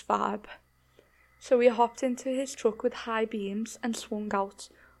to just vibe. So we hopped into his truck with high beams and swung out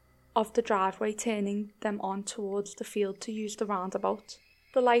of the driveway, turning them on towards the field to use the roundabout.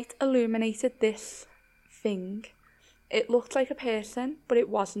 The light illuminated this thing. It looked like a person, but it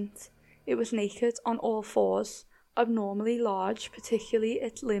wasn't. It was naked on all fours, abnormally large, particularly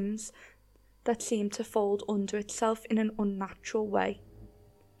its limbs that seemed to fold under itself in an unnatural way.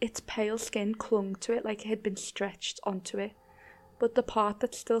 Its pale skin clung to it like it had been stretched onto it, but the part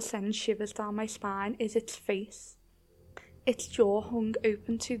that still sends shivers down my spine is its face. Its jaw hung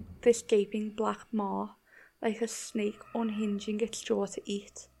open to this gaping black maw, like a snake unhinging its jaw to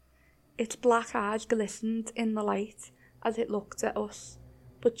eat. Its black eyes glistened in the light as it looked at us,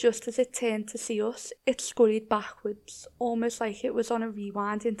 but just as it turned to see us, it scurried backwards, almost like it was on a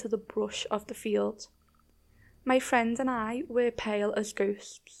rewind into the brush of the field. My friend and I were pale as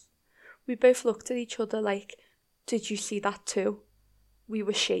ghosts. We both looked at each other like, "Did you see that too?" We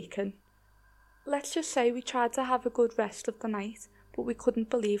were shaken. Let's just say we tried to have a good rest of the night, but we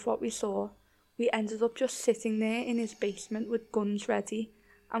couldn't believe what we saw. We ended up just sitting there in his basement with guns ready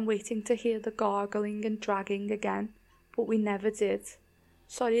and waiting to hear the gargling and dragging again, but we never did.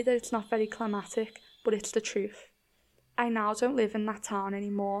 Sorry that it's not very climatic, but it's the truth. I now don't live in that town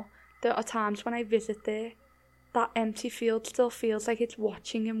anymore. There are times when I visit there, that empty field still feels like it's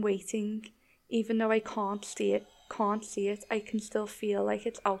watching and waiting. Even though I can't see it, I can still feel like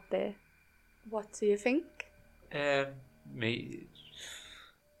it's out there. What do you think?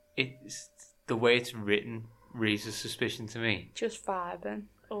 It's the way it's written raises suspicion to me. Just vibing,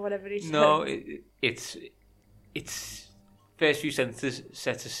 or whatever he said. No, it's first few sentences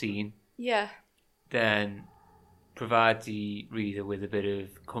set a scene. Yeah. Then provide the reader with a bit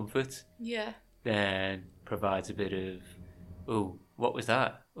of comfort. Yeah. Then provides a bit of, oh, what was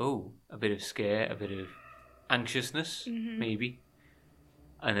that? Oh, a bit of scare, a bit of anxiousness, maybe.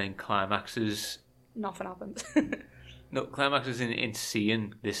 And then climaxes. Nothing happened. No, climaxes in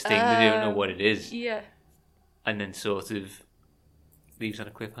seeing this thing that they don't know what it is. Yeah. And then sort of leaves on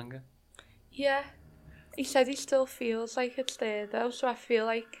a cliffhanger. Yeah. He said he still feels like it's there though, so I feel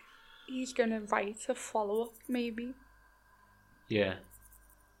like he's going to write a follow-up maybe. Yeah.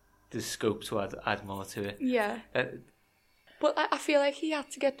 There's scope to add more to it. Yeah. But I feel like he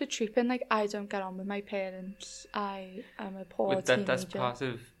had to get the truth in, like, I don't get on with my parents. I am a poor teenager. That's part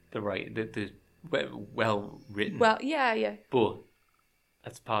of the right, the well written. Well, yeah. But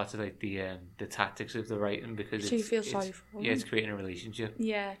that's part of like the tactics of the writing, because so you feel sorry for him. Yeah, it's creating a relationship.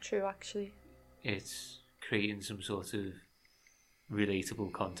 Yeah, true, actually. It's creating some sort of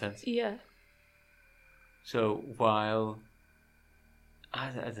relatable content. Yeah. So while I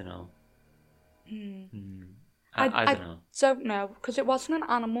don't know. I don't know. Don't know, because it wasn't an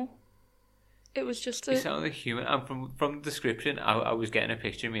animal. It was just a... It sounded like human. And from the description, I was getting a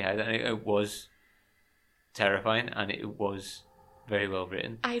picture in my head, and it was terrifying, and it was very well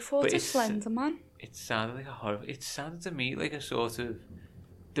written. I thought But of Slender Man. It sounded like a horror. It sounded to me like a sort of.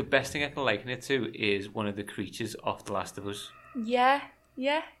 The best thing I can liken it to is one of the creatures off The Last of Us. Yeah.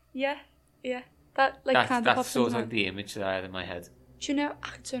 That like kind of that's sort of like like the image that I had in my head. Do you know?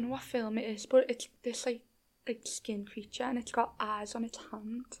 I don't know what film it is, but it's this like skin creature, and it's got eyes on its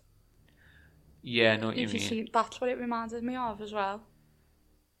hand. Yeah, I know what you If mean. you see, that's what it reminded me of as well.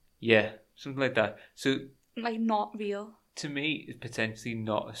 Yeah, something like that. So Like not real. to me, it's potentially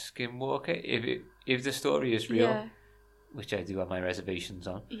not a skinwalker if the story is real, Yeah. which I do have my reservations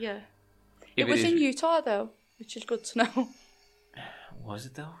on. Yeah. If It was in is- Utah though, which is good to know. Was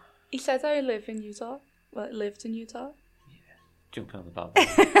it though? He said I live in Utah. Well, it lived in Utah. Jumping on the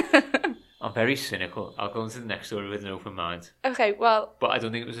bandwagon. I'm very cynical. I'll go into the next story with an open mind. Okay, well, But I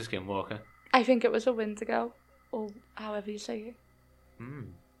don't think it was a skinwalker. I think it was a Wendigo, or however you say it.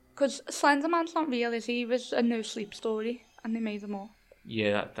 Because Slenderman's not real, is he? He was a no-sleep story, and they made them all.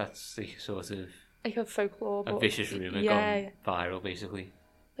 Yeah, that's like sort of Like a folklore. a but vicious rumour yeah. gone viral, basically.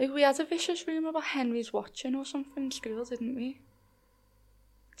 Like, we had a vicious rumour about Henry's watching or something in school, didn't we?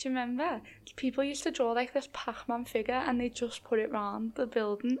 Do you remember? People used to draw like this Pac-Man figure, and they just put it round the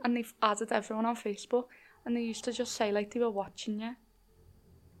building, and they've added everyone on Facebook, and they used to just say like they were watching you.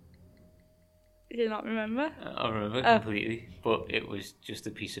 Do you not remember? I remember completely, but it was just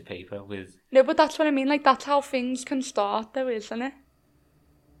a piece of paper with... No, but that's what I mean, like that's how things can start though, isn't it?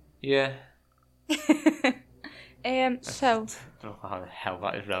 Yeah. So I don't know how the hell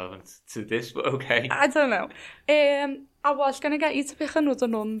that is relevant to this, but okay. I don't know. I was gonna get you to pick another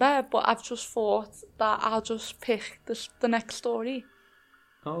number, but I've just thought that I'll just pick the next story.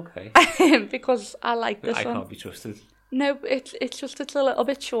 Okay. Because I like this I one. can't be trusted. No, it's a little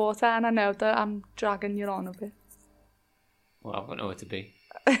bit shorter, and I know that I'm dragging you on a bit. Well, I've got nowhere to be.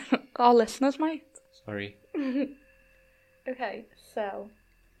 Our listeners might. Sorry. Okay, so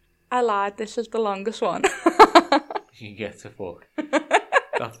I lied. This is the longest one. You get to fuck.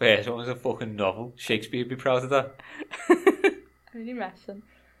 That first one was a fucking novel. Shakespeare would be proud of that. I'm really messing.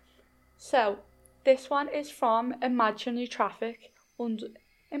 So, this one is from Imaginary Traffic and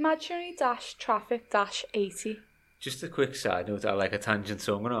Imaginary-Traffic-80. Just a quick side note, I like a tangent,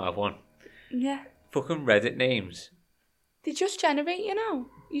 so I'm going to have one. Yeah. Fucking Reddit names. They just generate, you know.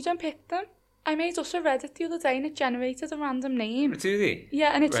 You don't pick them. I made us a Reddit the other day and it generated a random name. Do they?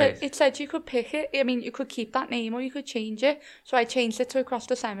 Yeah, and it Right. said you could pick it. I mean, you could keep that name or you could change it. So I changed it to Across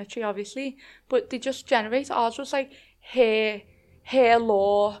the Cemetery, obviously. But they just generate. Ours was like Hair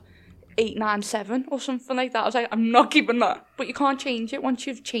Law 897 or something like that. I was like, I'm not keeping that. But you can't change it once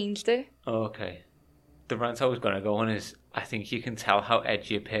you've changed it. Oh, okay. The rant I was going to go on is, I think you can tell how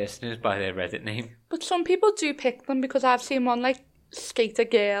edgy a person is by their Reddit name. But some people do pick them because I've seen one like Skater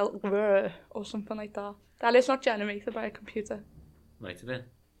Girl or something like that. That is not generated by a computer. Might have been.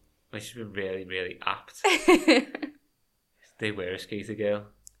 Might have been really, really apt. They were a skater girl.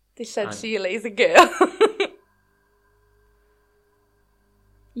 They said, And- see you later, girl.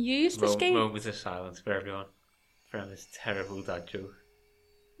 You used to skate. Moments of silence for everyone. For this terrible dad joke.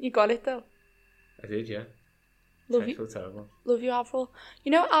 You got it though. I did, yeah. Love you, Terrible. love you, Avril.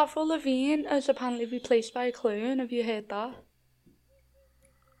 You know, Avril Lavigne is apparently replaced by a clone. Have you heard that?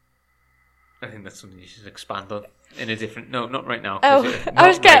 I think that's something you should expand on in a different... No, not right now. Oh, I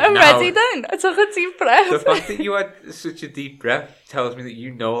was getting ready then. I took a deep breath. The fact that you had such a deep breath tells me that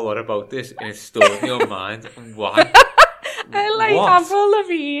you know a lot about this and it's stored in your mind. Why? I like What? Avril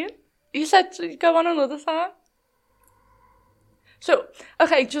Lavigne. You said to go on another song. So,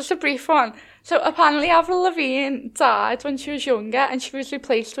 okay, just a brief one. So, apparently Avril Lavigne died when she was younger and she was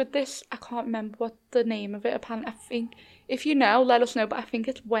replaced with this, I can't remember what the name of it, apparently, I think, if you know, let us know, but I think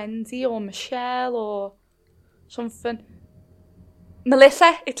it's Wendy or Michelle or something.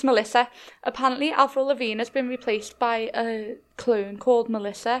 Melissa, it's Melissa. Apparently Avril Lavigne has been replaced by a clone called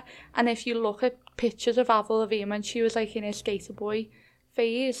Melissa, and if you look at pictures of Avril Lavigne when she was like in her skater boy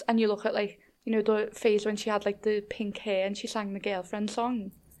phase, and you look at like, you know, the phase when she had like the pink hair and she sang the Girlfriend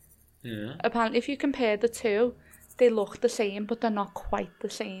song. Yeah. Apparently if you compare the two, they look the same, but they're not quite the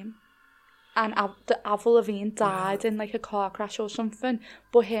same. And the Avril Lavigne died in like a car crash or something,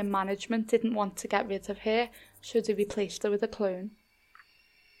 but her management didn't want to get rid of her, so they replaced her with a clone.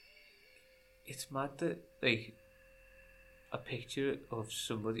 It's mad that, like, a picture of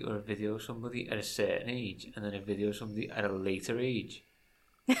somebody or a video of somebody at a certain age and then a video of somebody at a later age,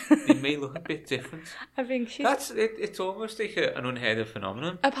 they may look a bit different. I think she's... It's almost like an unheard of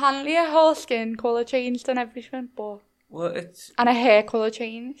phenomenon. Apparently her whole skin colour changed and everything, but... Well, it's... And her hair colour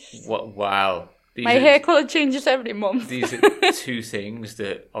changed. What? Wow. My hair colour changes every month. These are two things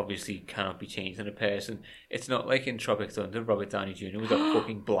that obviously cannot be changed in a person. It's not like in Tropic Thunder, Robert Downey Jr. was a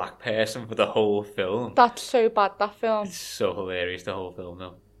fucking black person for the whole film. That's so bad, that film. It's so hilarious, the whole film,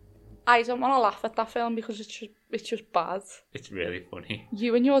 though. I don't want to laugh at that film because it's just bad. It's really funny.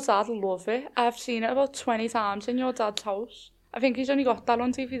 You and your dad love it. I've seen it about 20 times in your dad's house. I think he's only got that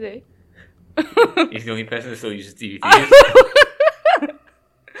on DVD. He's the only person that still uses DVDs.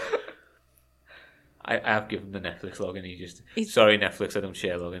 I have given him the Netflix login. Sorry, Netflix, I don't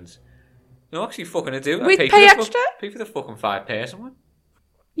share logins. No, actually, fucking I do. We'd pay extra? Pay for the fucking £5 one.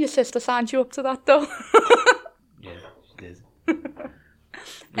 Your sister signed you up to that, though. Yeah, she did.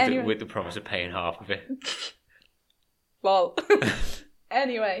 Anyway. With the promise of paying half of it. Well.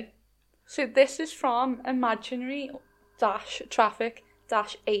 Anyway. So this is from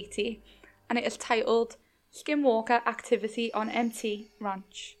Imaginary-Traffic-80, and it is titled Skinwalker Activity on MT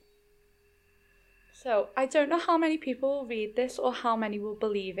Ranch. So, I don't know how many people will read this or how many will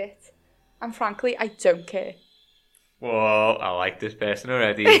believe it. And frankly, I don't care. Whoa, I like this person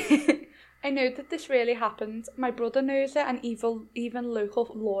already. I know that this really happened. My brother knows it, and even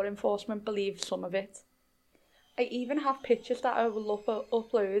local law enforcement believes some of it. I even have pictures that I will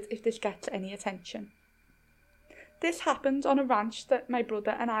upload if this gets any attention. This happened on a ranch that my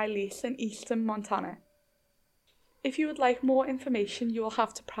brother and I lease in eastern Montana. If you would like more information, you will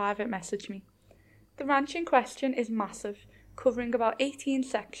have to private message me. The ranch in question is massive, covering about 18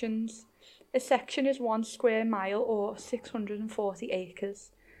 sections. A section is 1 square mile or 640 acres,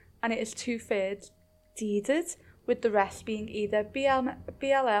 and it is 2/3 deeded, with the rest being either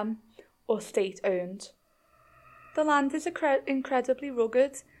BLM or state-owned. The land is incredibly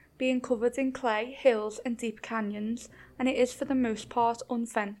rugged, being covered in clay, hills and deep canyons, and it is for the most part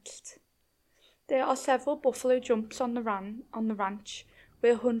unfenced. There are several buffalo jumps on the ranch,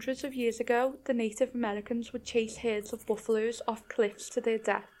 where hundreds of years ago the Native Americans would chase herds of buffaloes off cliffs to their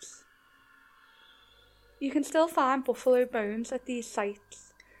deaths. You can still find buffalo bones at these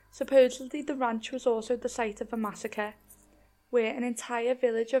sites. Supposedly the ranch was also the site of a massacre, where an entire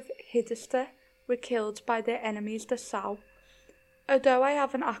village of Hiddista were killed by their enemies the Sioux, although I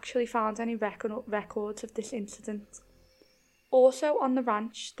haven't actually found any records of this incident. Also on the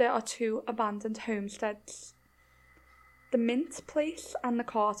ranch there are 2 abandoned homesteads. The Mint Place and the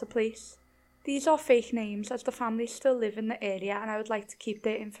Carter Place. These are fake names as the families still live in the area and I would like to keep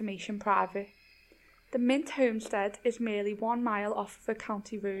their information private. The Mint Homestead is merely 1 mile off of a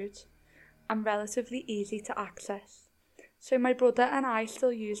county road and relatively easy to access. So my brother and I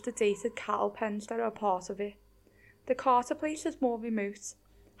still use the dated cattle pens that are part of it. The Carter Place is more remote,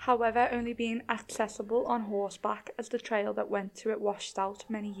 however only being accessible on horseback as the trail that went to it washed out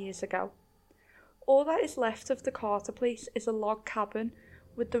many years ago. All that is left of the Carter Place is a log cabin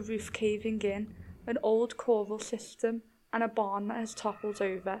with the roof caving in, an old corral system and a barn that has toppled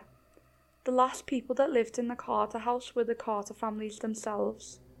over. The last people that lived in the Carter house were the Carter families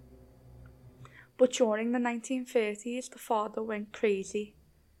themselves. But during the 1930s, the father went crazy,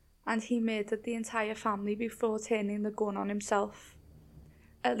 and he murdered the entire family before turning the gun on himself.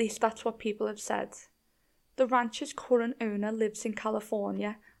 At least that's what people have said. The ranch's current owner lives in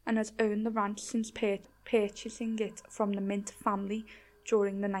California and has owned the ranch since purchasing it from the Mint family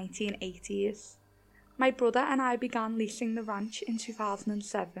during the 1980s. My brother and I began leasing the ranch in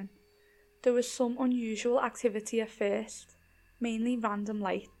 2007. There was some unusual activity at first, mainly random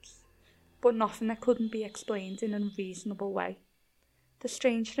lights, but nothing that couldn't be explained in a reasonable way. The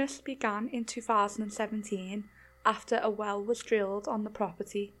strangeness began in 2017 after a well was drilled on the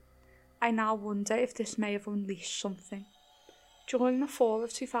property. I now wonder if this may have unleashed something. During the fall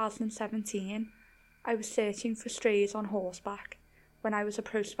of 2017, I was searching for strays on horseback when I was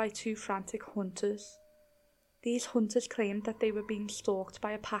approached by 2 frantic hunters. These hunters claimed that they were being stalked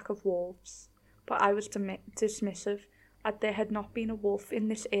by a pack of wolves, but I was dismissive as there had not been a wolf in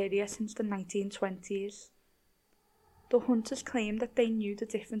this area since the 1920s. The hunters claimed that they knew the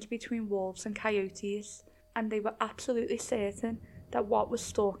difference between wolves and coyotes, and they were absolutely certain that what was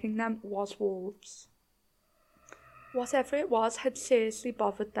stalking them was wolves. Whatever it was had seriously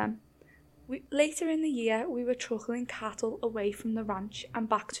bothered them. Later in the year, we were truckling cattle away from the ranch and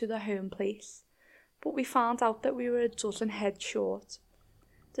back to the home place, but we found out that we were a dozen head short.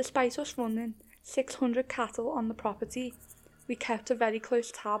 Despite us running 600 cattle on the property, we kept a very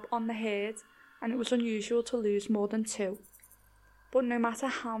close tab on the herd, and it was unusual to lose more than 2. But no matter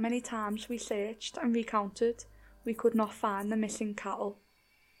how many times we searched and recounted, we could not find the missing cattle.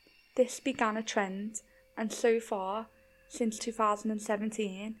 This began a trend, and so far, since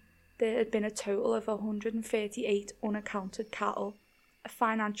 2017, there had been a total of 138 unaccounted cattle, a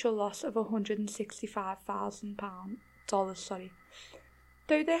financial loss of $165,000.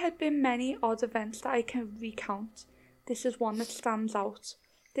 Though there had been many odd events that I can recount, this is one that stands out.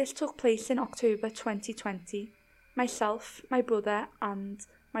 This took place in October 2020. Myself, my brother, and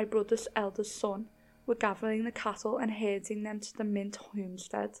my brother's eldest son were gathering the cattle and herding them to the Mint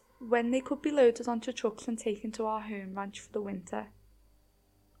homestead, when they could be loaded onto trucks and taken to our home ranch for the winter.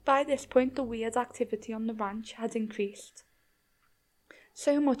 By this point, the weird activity on the ranch had increased,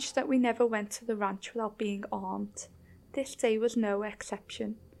 so much that we never went to the ranch without being armed. This day was no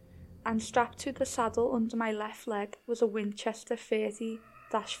exception, and strapped to the saddle under my left leg was a Winchester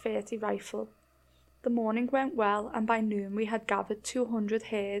 30-30 rifle. The morning went well, and by noon we had gathered 200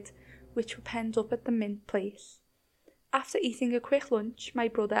 herd, which were penned up at the Mint place. After eating a quick lunch, my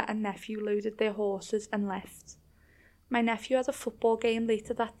brother and nephew loaded their horses and left. My nephew had a football game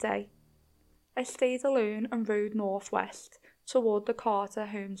later that day. I stayed alone and rode northwest toward the Carter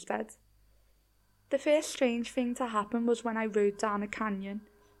homestead. The first strange thing to happen was when I rode down a canyon,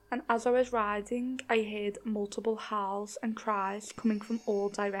 and as I was riding, I heard multiple howls and cries coming from all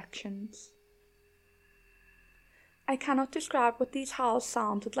directions. I cannot describe what these howls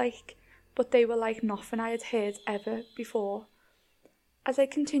sounded like, but they were like nothing I had heard ever before. As I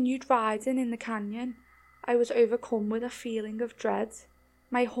continued riding in the canyon, I was overcome with a feeling of dread.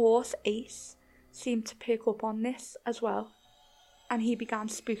 My horse, Ace, seemed to pick up on this as well, and he began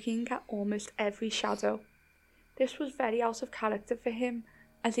spooking at almost every shadow. This was very out of character for him,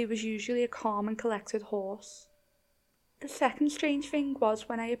 as he was usually a calm and collected horse. The second strange thing was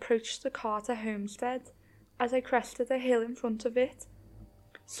when I approached the Carter homestead. As I crested a hill in front of it,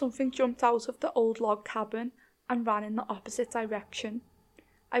 something jumped out of the old log cabin and ran in the opposite direction.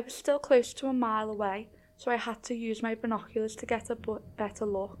 I was still close to a mile away, so I had to use my binoculars to get a better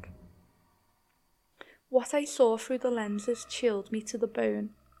look. What I saw through the lenses chilled me to the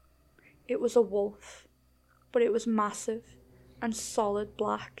bone. It was a wolf, but it was massive and solid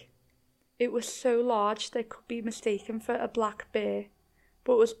black. It was so large that it could be mistaken for a black bear,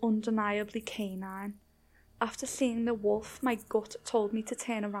 but was undeniably canine. After seeing the wolf, my gut told me to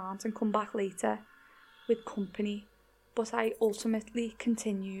turn around and come back later with company, but I ultimately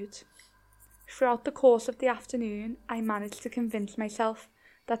continued. Throughout the course of the afternoon, I managed to convince myself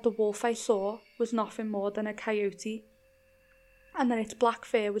that the wolf I saw was nothing more than a coyote, and that its black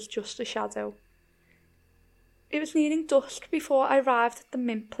fur was just a shadow. It was nearing dusk before I arrived at the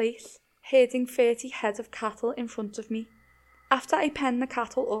Mint place, herding 30 head of cattle in front of me. After I penned the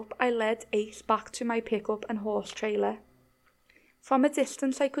cattle up, I led Ace back to my pickup and horse trailer. From a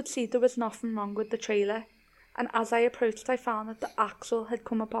distance I could see there was nothing wrong with the trailer, and as I approached I found that the axle had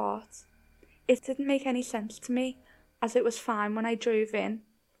come apart. It didn't make any sense to me, as it was fine when I drove in,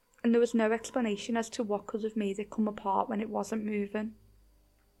 and there was no explanation as to what could have made it come apart when it wasn't moving.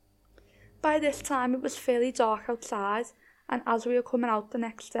 By this time it was fairly dark outside, and as we were coming out the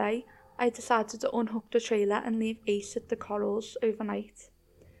next day, I decided to unhook the trailer and leave Ace at the corrals overnight.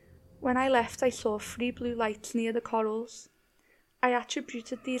 When I left, I saw 3 blue lights near the corrals. I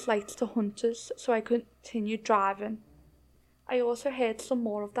attributed these lights to hunters, so I continued driving. I also heard some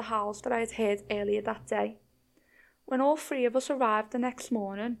more of the howls that I had heard earlier that day. When all 3 of us arrived the next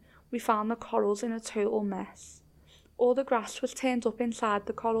morning, we found the corrals in a total mess. All the grass was turned up inside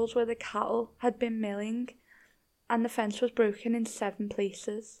the corrals where the cattle had been milling, and the fence was broken in 7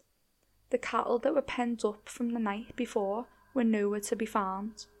 places. The cattle that were penned up from the night before were nowhere to be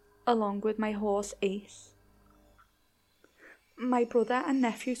found, along with my horse Ace. My brother and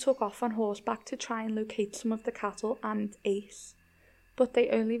nephew took off on horseback to try and locate some of the cattle and Ace, but they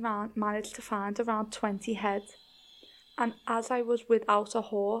only managed to find around 20 head. And as I was without a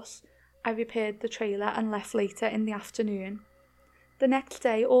horse, I repaired the trailer and left later in the afternoon. The next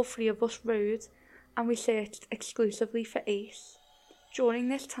day all 3 of us rode, and we searched exclusively for Ace. During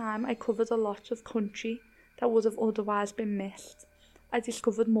this time I covered a lot of country that would have otherwise been missed. I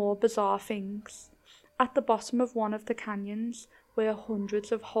discovered more bizarre things. At the bottom of one of the canyons were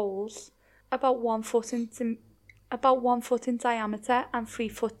hundreds of holes, about 1 foot in diameter and 3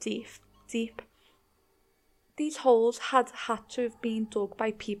 foot deep. These holes had to have been dug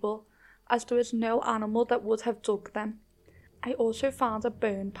by people, as there was no animal that would have dug them. I also found a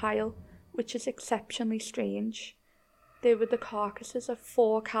bone pile, which is exceptionally strange. There were the carcasses of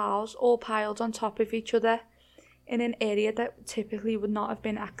 4 cows all piled on top of each other in an area that typically would not have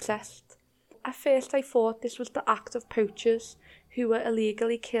been accessed. At first I thought this was the act of poachers who were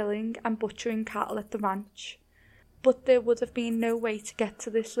illegally killing and butchering cattle at the ranch, but there would have been no way to get to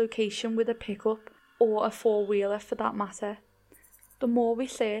this location with a pickup or a 4-wheeler for that matter. The more we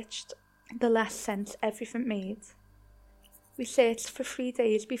searched, the less sense everything made. We searched for 3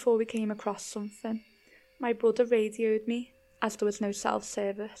 days before we came across something. My brother radioed me, as there was no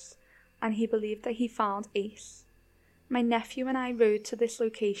self-service, and he believed that he found Ace. My nephew and I rode to this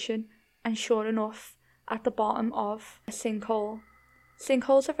location, and sure enough, at the bottom of a sinkhole.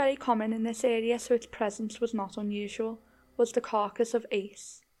 Sinkholes are very common in this area, so its presence was not unusual, was the carcass of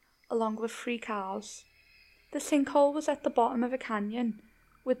Ace, along with 3 cows. The sinkhole was at the bottom of a canyon,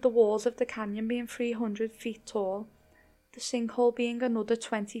 with the walls of the canyon being 300 feet tall, the sinkhole being another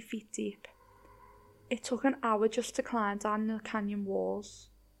 20 feet deep. It took an hour just to climb down the canyon walls.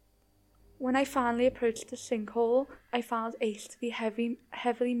 When I finally approached the sinkhole, I found Ace to be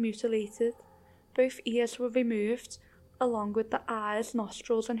heavily mutilated. Both ears were removed, along with the eyes,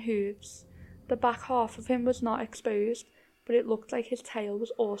 nostrils and hooves. The back half of him was not exposed, but it looked like his tail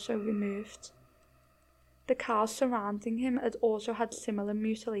was also removed. The cows surrounding him had also had similar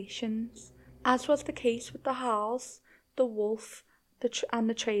mutilations. As was the case with the howls, the wolf, and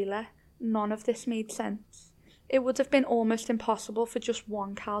the trailer, none of this made sense. It would have been almost impossible for just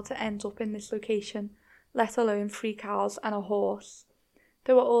 1 cow to end up in this location, let alone 3 cows and a horse.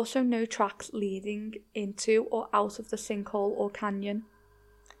 There were also no tracks leading into or out of the sinkhole or canyon.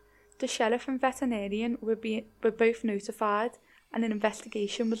 The sheriff and veterinarian were both notified, and an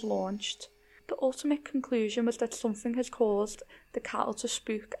investigation was launched. The ultimate conclusion was that something has caused the cattle to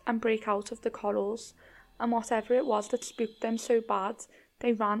spook and break out of the corrals, and whatever it was that spooked them so bad,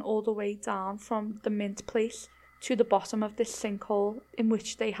 they ran all the way down from the mint place to the bottom of this sinkhole in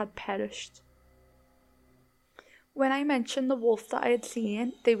which they had perished. When I mentioned the wolf that I had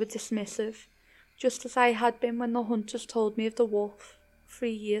seen, they were dismissive, just as I had been when the hunters told me of the wolf 3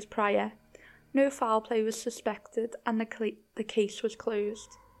 years prior. No foul play was suspected, and the case was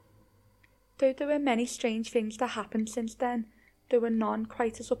closed. Though there were many strange things that happened since then, there were none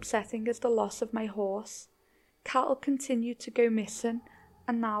quite as upsetting as the loss of my horse. Cattle continued to go missing,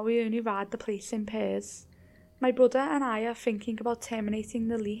 and now we only ride the place in pairs. My brother and I are thinking about terminating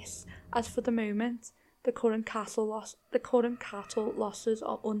the lease, as for the moment, the current cattle losses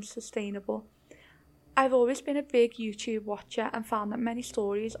are unsustainable. I've always been a big YouTube watcher and found that many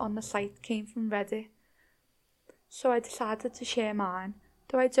stories on the site came from Reddit, so I decided to share mine.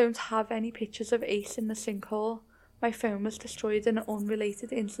 Though I don't have any pictures of Ace in the sinkhole, my phone was destroyed in an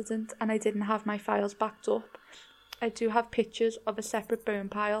unrelated incident and I didn't have my files backed up. I do have pictures of a separate bone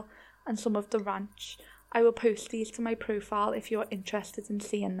pile and some of the ranch. I will post these to my profile if you're interested in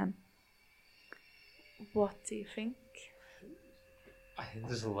seeing them. What do you think? I think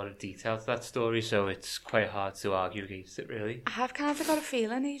there's a lot of detail to that story, so it's quite hard to argue against it, really. I have kind of got a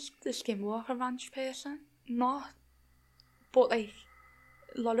feeling he's the Skinwalker ranch person. Not, but like,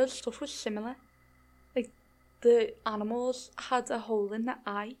 a lot of the stuff was similar. Like, the animals had a hole in the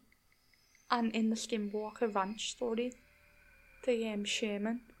eye, and in the Skinwalker ranch story, the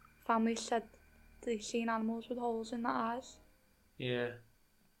Sherman family said they seen animals with holes in their eyes. Yeah.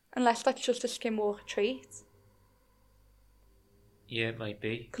 Unless that's just a Skinwalker trait. Yeah, it might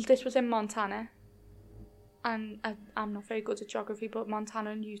be. Because this was in Montana, and I'm not very good at geography, but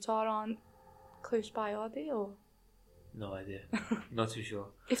Montana and Utah aren't close by, are they? Or no idea. Not too sure.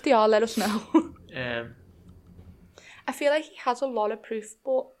 If they are, let us know. I feel like he has a lot of proof,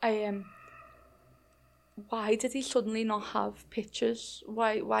 but why did he suddenly not have pictures?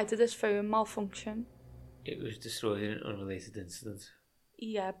 Why did his phone malfunction? It was destroyed in an unrelated incident.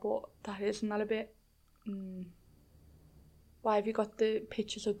 Yeah, but isn't that a bit... Why have you got the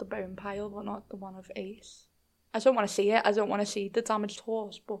pictures of the bone pile but not the one of Ace? I don't want to see it. I don't want to see the damaged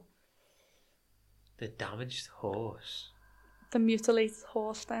horse, but... The damaged horse? The mutilated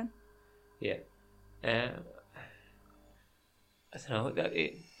horse, then. Yeah. I don't know.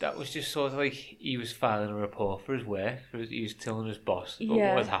 That was just sort of like he was filing a report for his work. He was telling his boss about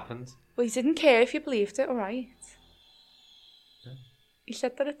what had happened. Well, he didn't care if you believed it, alright. Yeah. He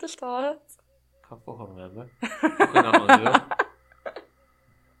said that at the start. Can't fucking remember. Not long ago.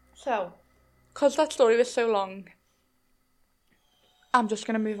 So, because that story was so long, I'm just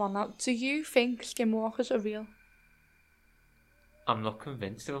going to move on now. Do you think Skinwalkers are real? I'm not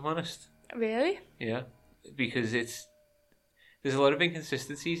convinced, if I'm honest. Really? Yeah. Because there's a lot of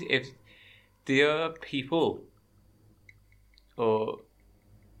inconsistencies. If there are people or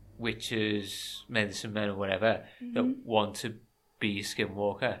witches, medicine men or whatever that want to be a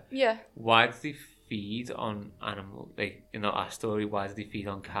skinwalker, why do they feed on animals? Like in the last story, why do they feed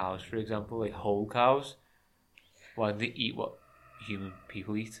on cows, for example, like whole cows? Why do they eat what human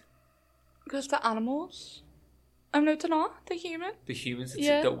people eat? Because they're animals. No, they're not. They're human. The humans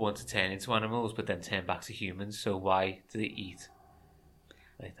that want to turn into animals but then turn back to humans, so why do they eat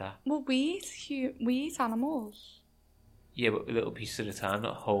like that? Well, we eat animals. Yeah, but little pieces at a time,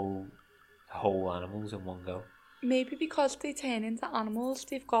 not whole animals in one go. Maybe because they turn into animals,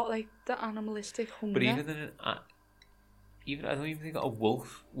 they've got like the animalistic hunger. But even I don't even think a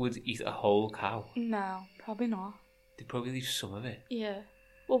wolf would eat a whole cow. No, probably not. They'd probably leave some of it. Yeah.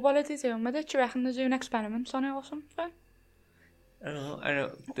 Well, what are they doing with it? Do you reckon they're doing experiments on it or something? I don't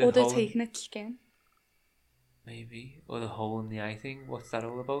know. Or they're taking its skin? Maybe. Or the hole in the eye thing. What's that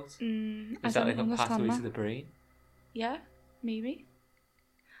all about? Is that like a pathway to the brain? Yeah, maybe.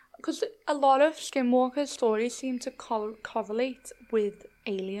 Because a lot of Skinwalker stories seem to correlate with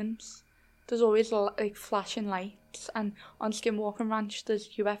aliens. There's always like flashing lights, and on Skinwalker Ranch there's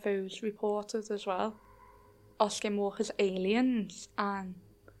UFOs reported as well. Are Skinwalkers aliens? And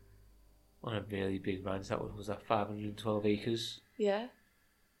on a really big ranch, was that 512 acres? Yeah.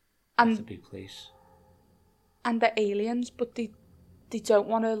 That's a big place. And they're aliens, but they don't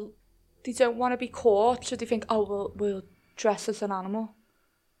want to be caught, so they think, oh, we'll dress as an animal.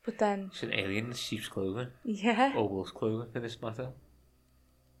 But then... It's an alien in sheep's clothing. Yeah. Or wolf's clothing, for this matter.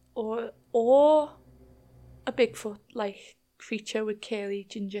 Or a Bigfoot, like, creature with curly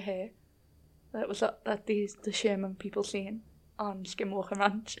ginger hair. That was that the Sherman people seen on Skinwalker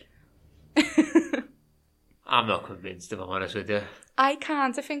Ranch. I'm not convinced, if I'm honest with you. I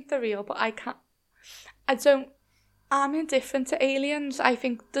kind of think they're real, but I'm indifferent to aliens. I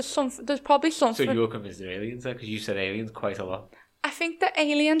think there's probably something... So you're convinced they're aliens then? Because you said aliens quite a lot. I think that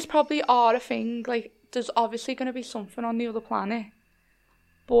aliens probably are a thing. Like, there's obviously going to be something on the other planet.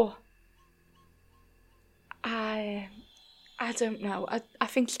 But I don't know. I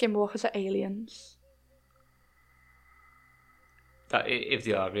think Skinwalkers are aliens. That if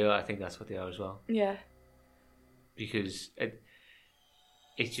they are real, I think that's what they are as well. Yeah. Because it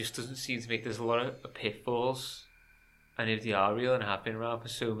just doesn't seem to make... There's a lot of pitfalls. And if they are real and have been around for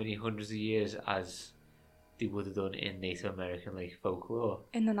so many hundreds of years as they would have done in Native American like folklore.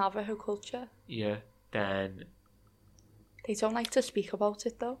 In the Navajo culture. Yeah. Then... They don't like to speak about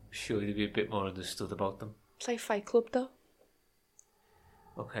it though. Surely they'd be a bit more understood about them. It's like Fight Club though.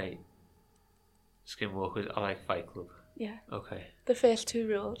 Okay. Skinwalkers are like Fight Club. Yeah. Okay. The first two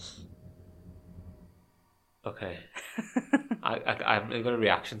rules. Okay. I've got a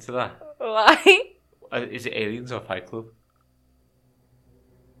reaction to that. Why? Is it Aliens or Fight Club?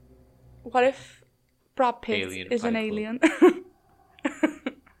 What if Brad Pitt is an alien?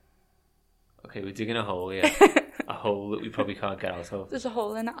 Okay, we're digging a hole here. A hole that we probably can't get out of. There's a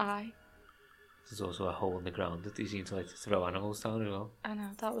hole in the eye. There's also a hole in the ground that they seem to like to throw animals down as well. I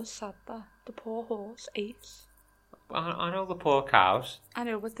know, that was sad that. The poor horse ate. I know the poor cows. I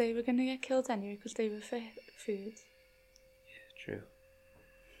know, but they were going to get killed anyway because they were for food. Yeah, true.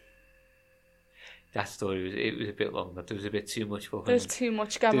 That story was a bit long. There was a bit too much for him. There was too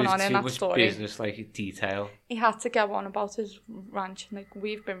much going on in that story. Too much business, like detail. He had to get on about his ranch. Like,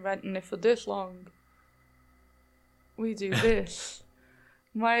 we've been renting it for this long. We do this.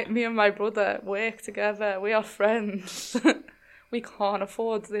 Me and my brother work together. We are friends. We can't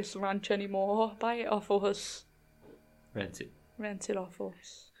afford this ranch anymore. Buy it off us. Rent it. Rent it off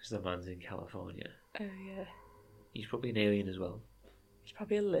us. Because the man's in California. Oh, yeah. He's probably an alien as well. He's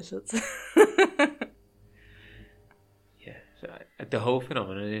probably a lizard. Yeah. So the whole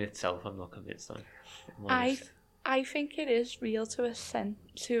phenomenon in itself, I'm not convinced on. I think it is real to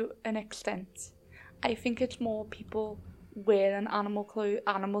an extent. I think it's more people wearing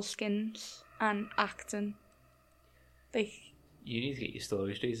animal skins and acting like... You need to get your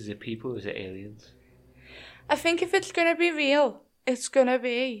story straight. Is it people or is it aliens? I think if it's going to be real, it's going to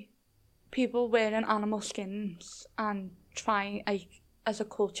be people wearing animal skins and trying, like, as a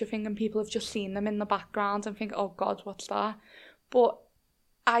culture thing, and people have just seen them in the background and think, oh God, what's that? But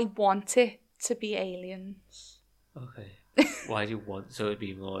I want it to be aliens. Okay. Why do you want... So it'd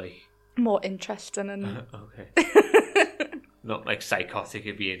be more like... More interesting and... Okay. Not like psychotic,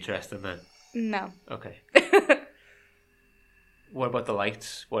 it'd be interesting then? No. Okay. What about the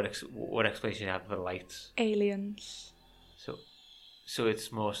lights? What explanation do you have for the lights? Aliens. So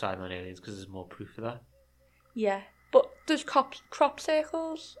it's more silent on aliens because there's more proof of that? Yeah. But there's crop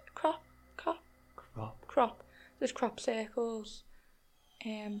circles. Crop. There's crop circles.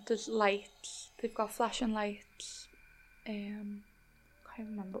 There's lights. They've got flashing lights. Can't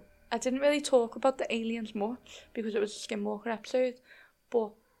remember. I didn't really talk about the aliens much because it was a Skinwalker episode.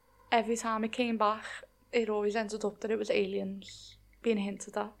 But every time it came back, it always ended up that it was aliens being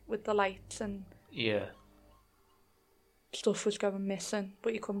hinted at with the lights and... Yeah. Stuff was going missing,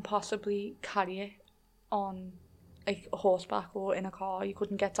 but you couldn't possibly carry it on like a horseback or in a car. You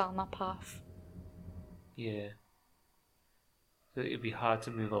couldn't get down that path. Yeah. So it'd be hard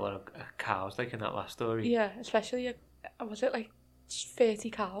to move a lot of cows, like in that last story. Yeah, especially Was it like 30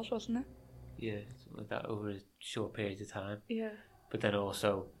 cows, wasn't it? Yeah, something like that over a short period of time. Yeah. But then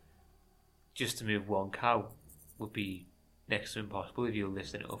also, just to move one cow would be next to impossible if you were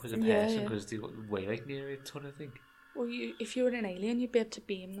lifting it up as a person, because they weigh like nearly a ton, I think. Well, if you were an alien, you'd be able to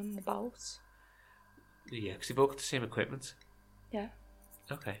beam them about. Yeah, because they've all got the same equipment. Yeah.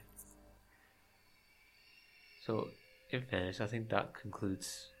 Okay. So, in fairness, I think that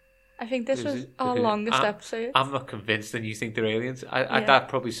concludes. I think this was our longest episode. I'm not convinced, and you think they're aliens. I'd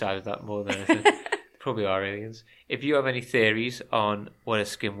probably side with that more than anything. Probably are aliens. If you have any theories on what a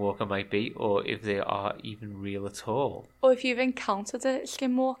skinwalker might be, or if they are even real at all, or if you've encountered a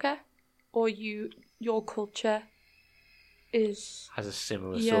skinwalker, or your culture has a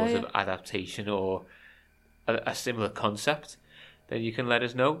similar sort of adaptation or a similar concept, then you can let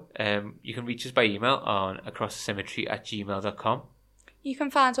us know. You can reach us by email on acrossthecemetery@gmail.com. You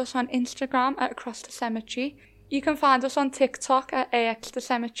can find us on Instagram at Across the Cemetery. You can find us on TikTok at AX the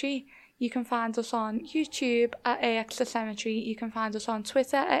Cemetery. You can find us on YouTube at AX the Cemetery. You can find us on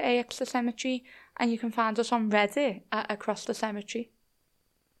Twitter at AX the Cemetery. And you can find us on Reddit at Across the Cemetery.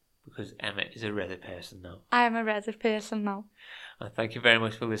 Because Emma is a Reddit person now. I am a Reddit person now. Thank you very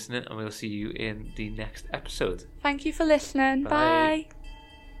much for listening, and we'll see you in the next episode. Thank you for listening. Bye.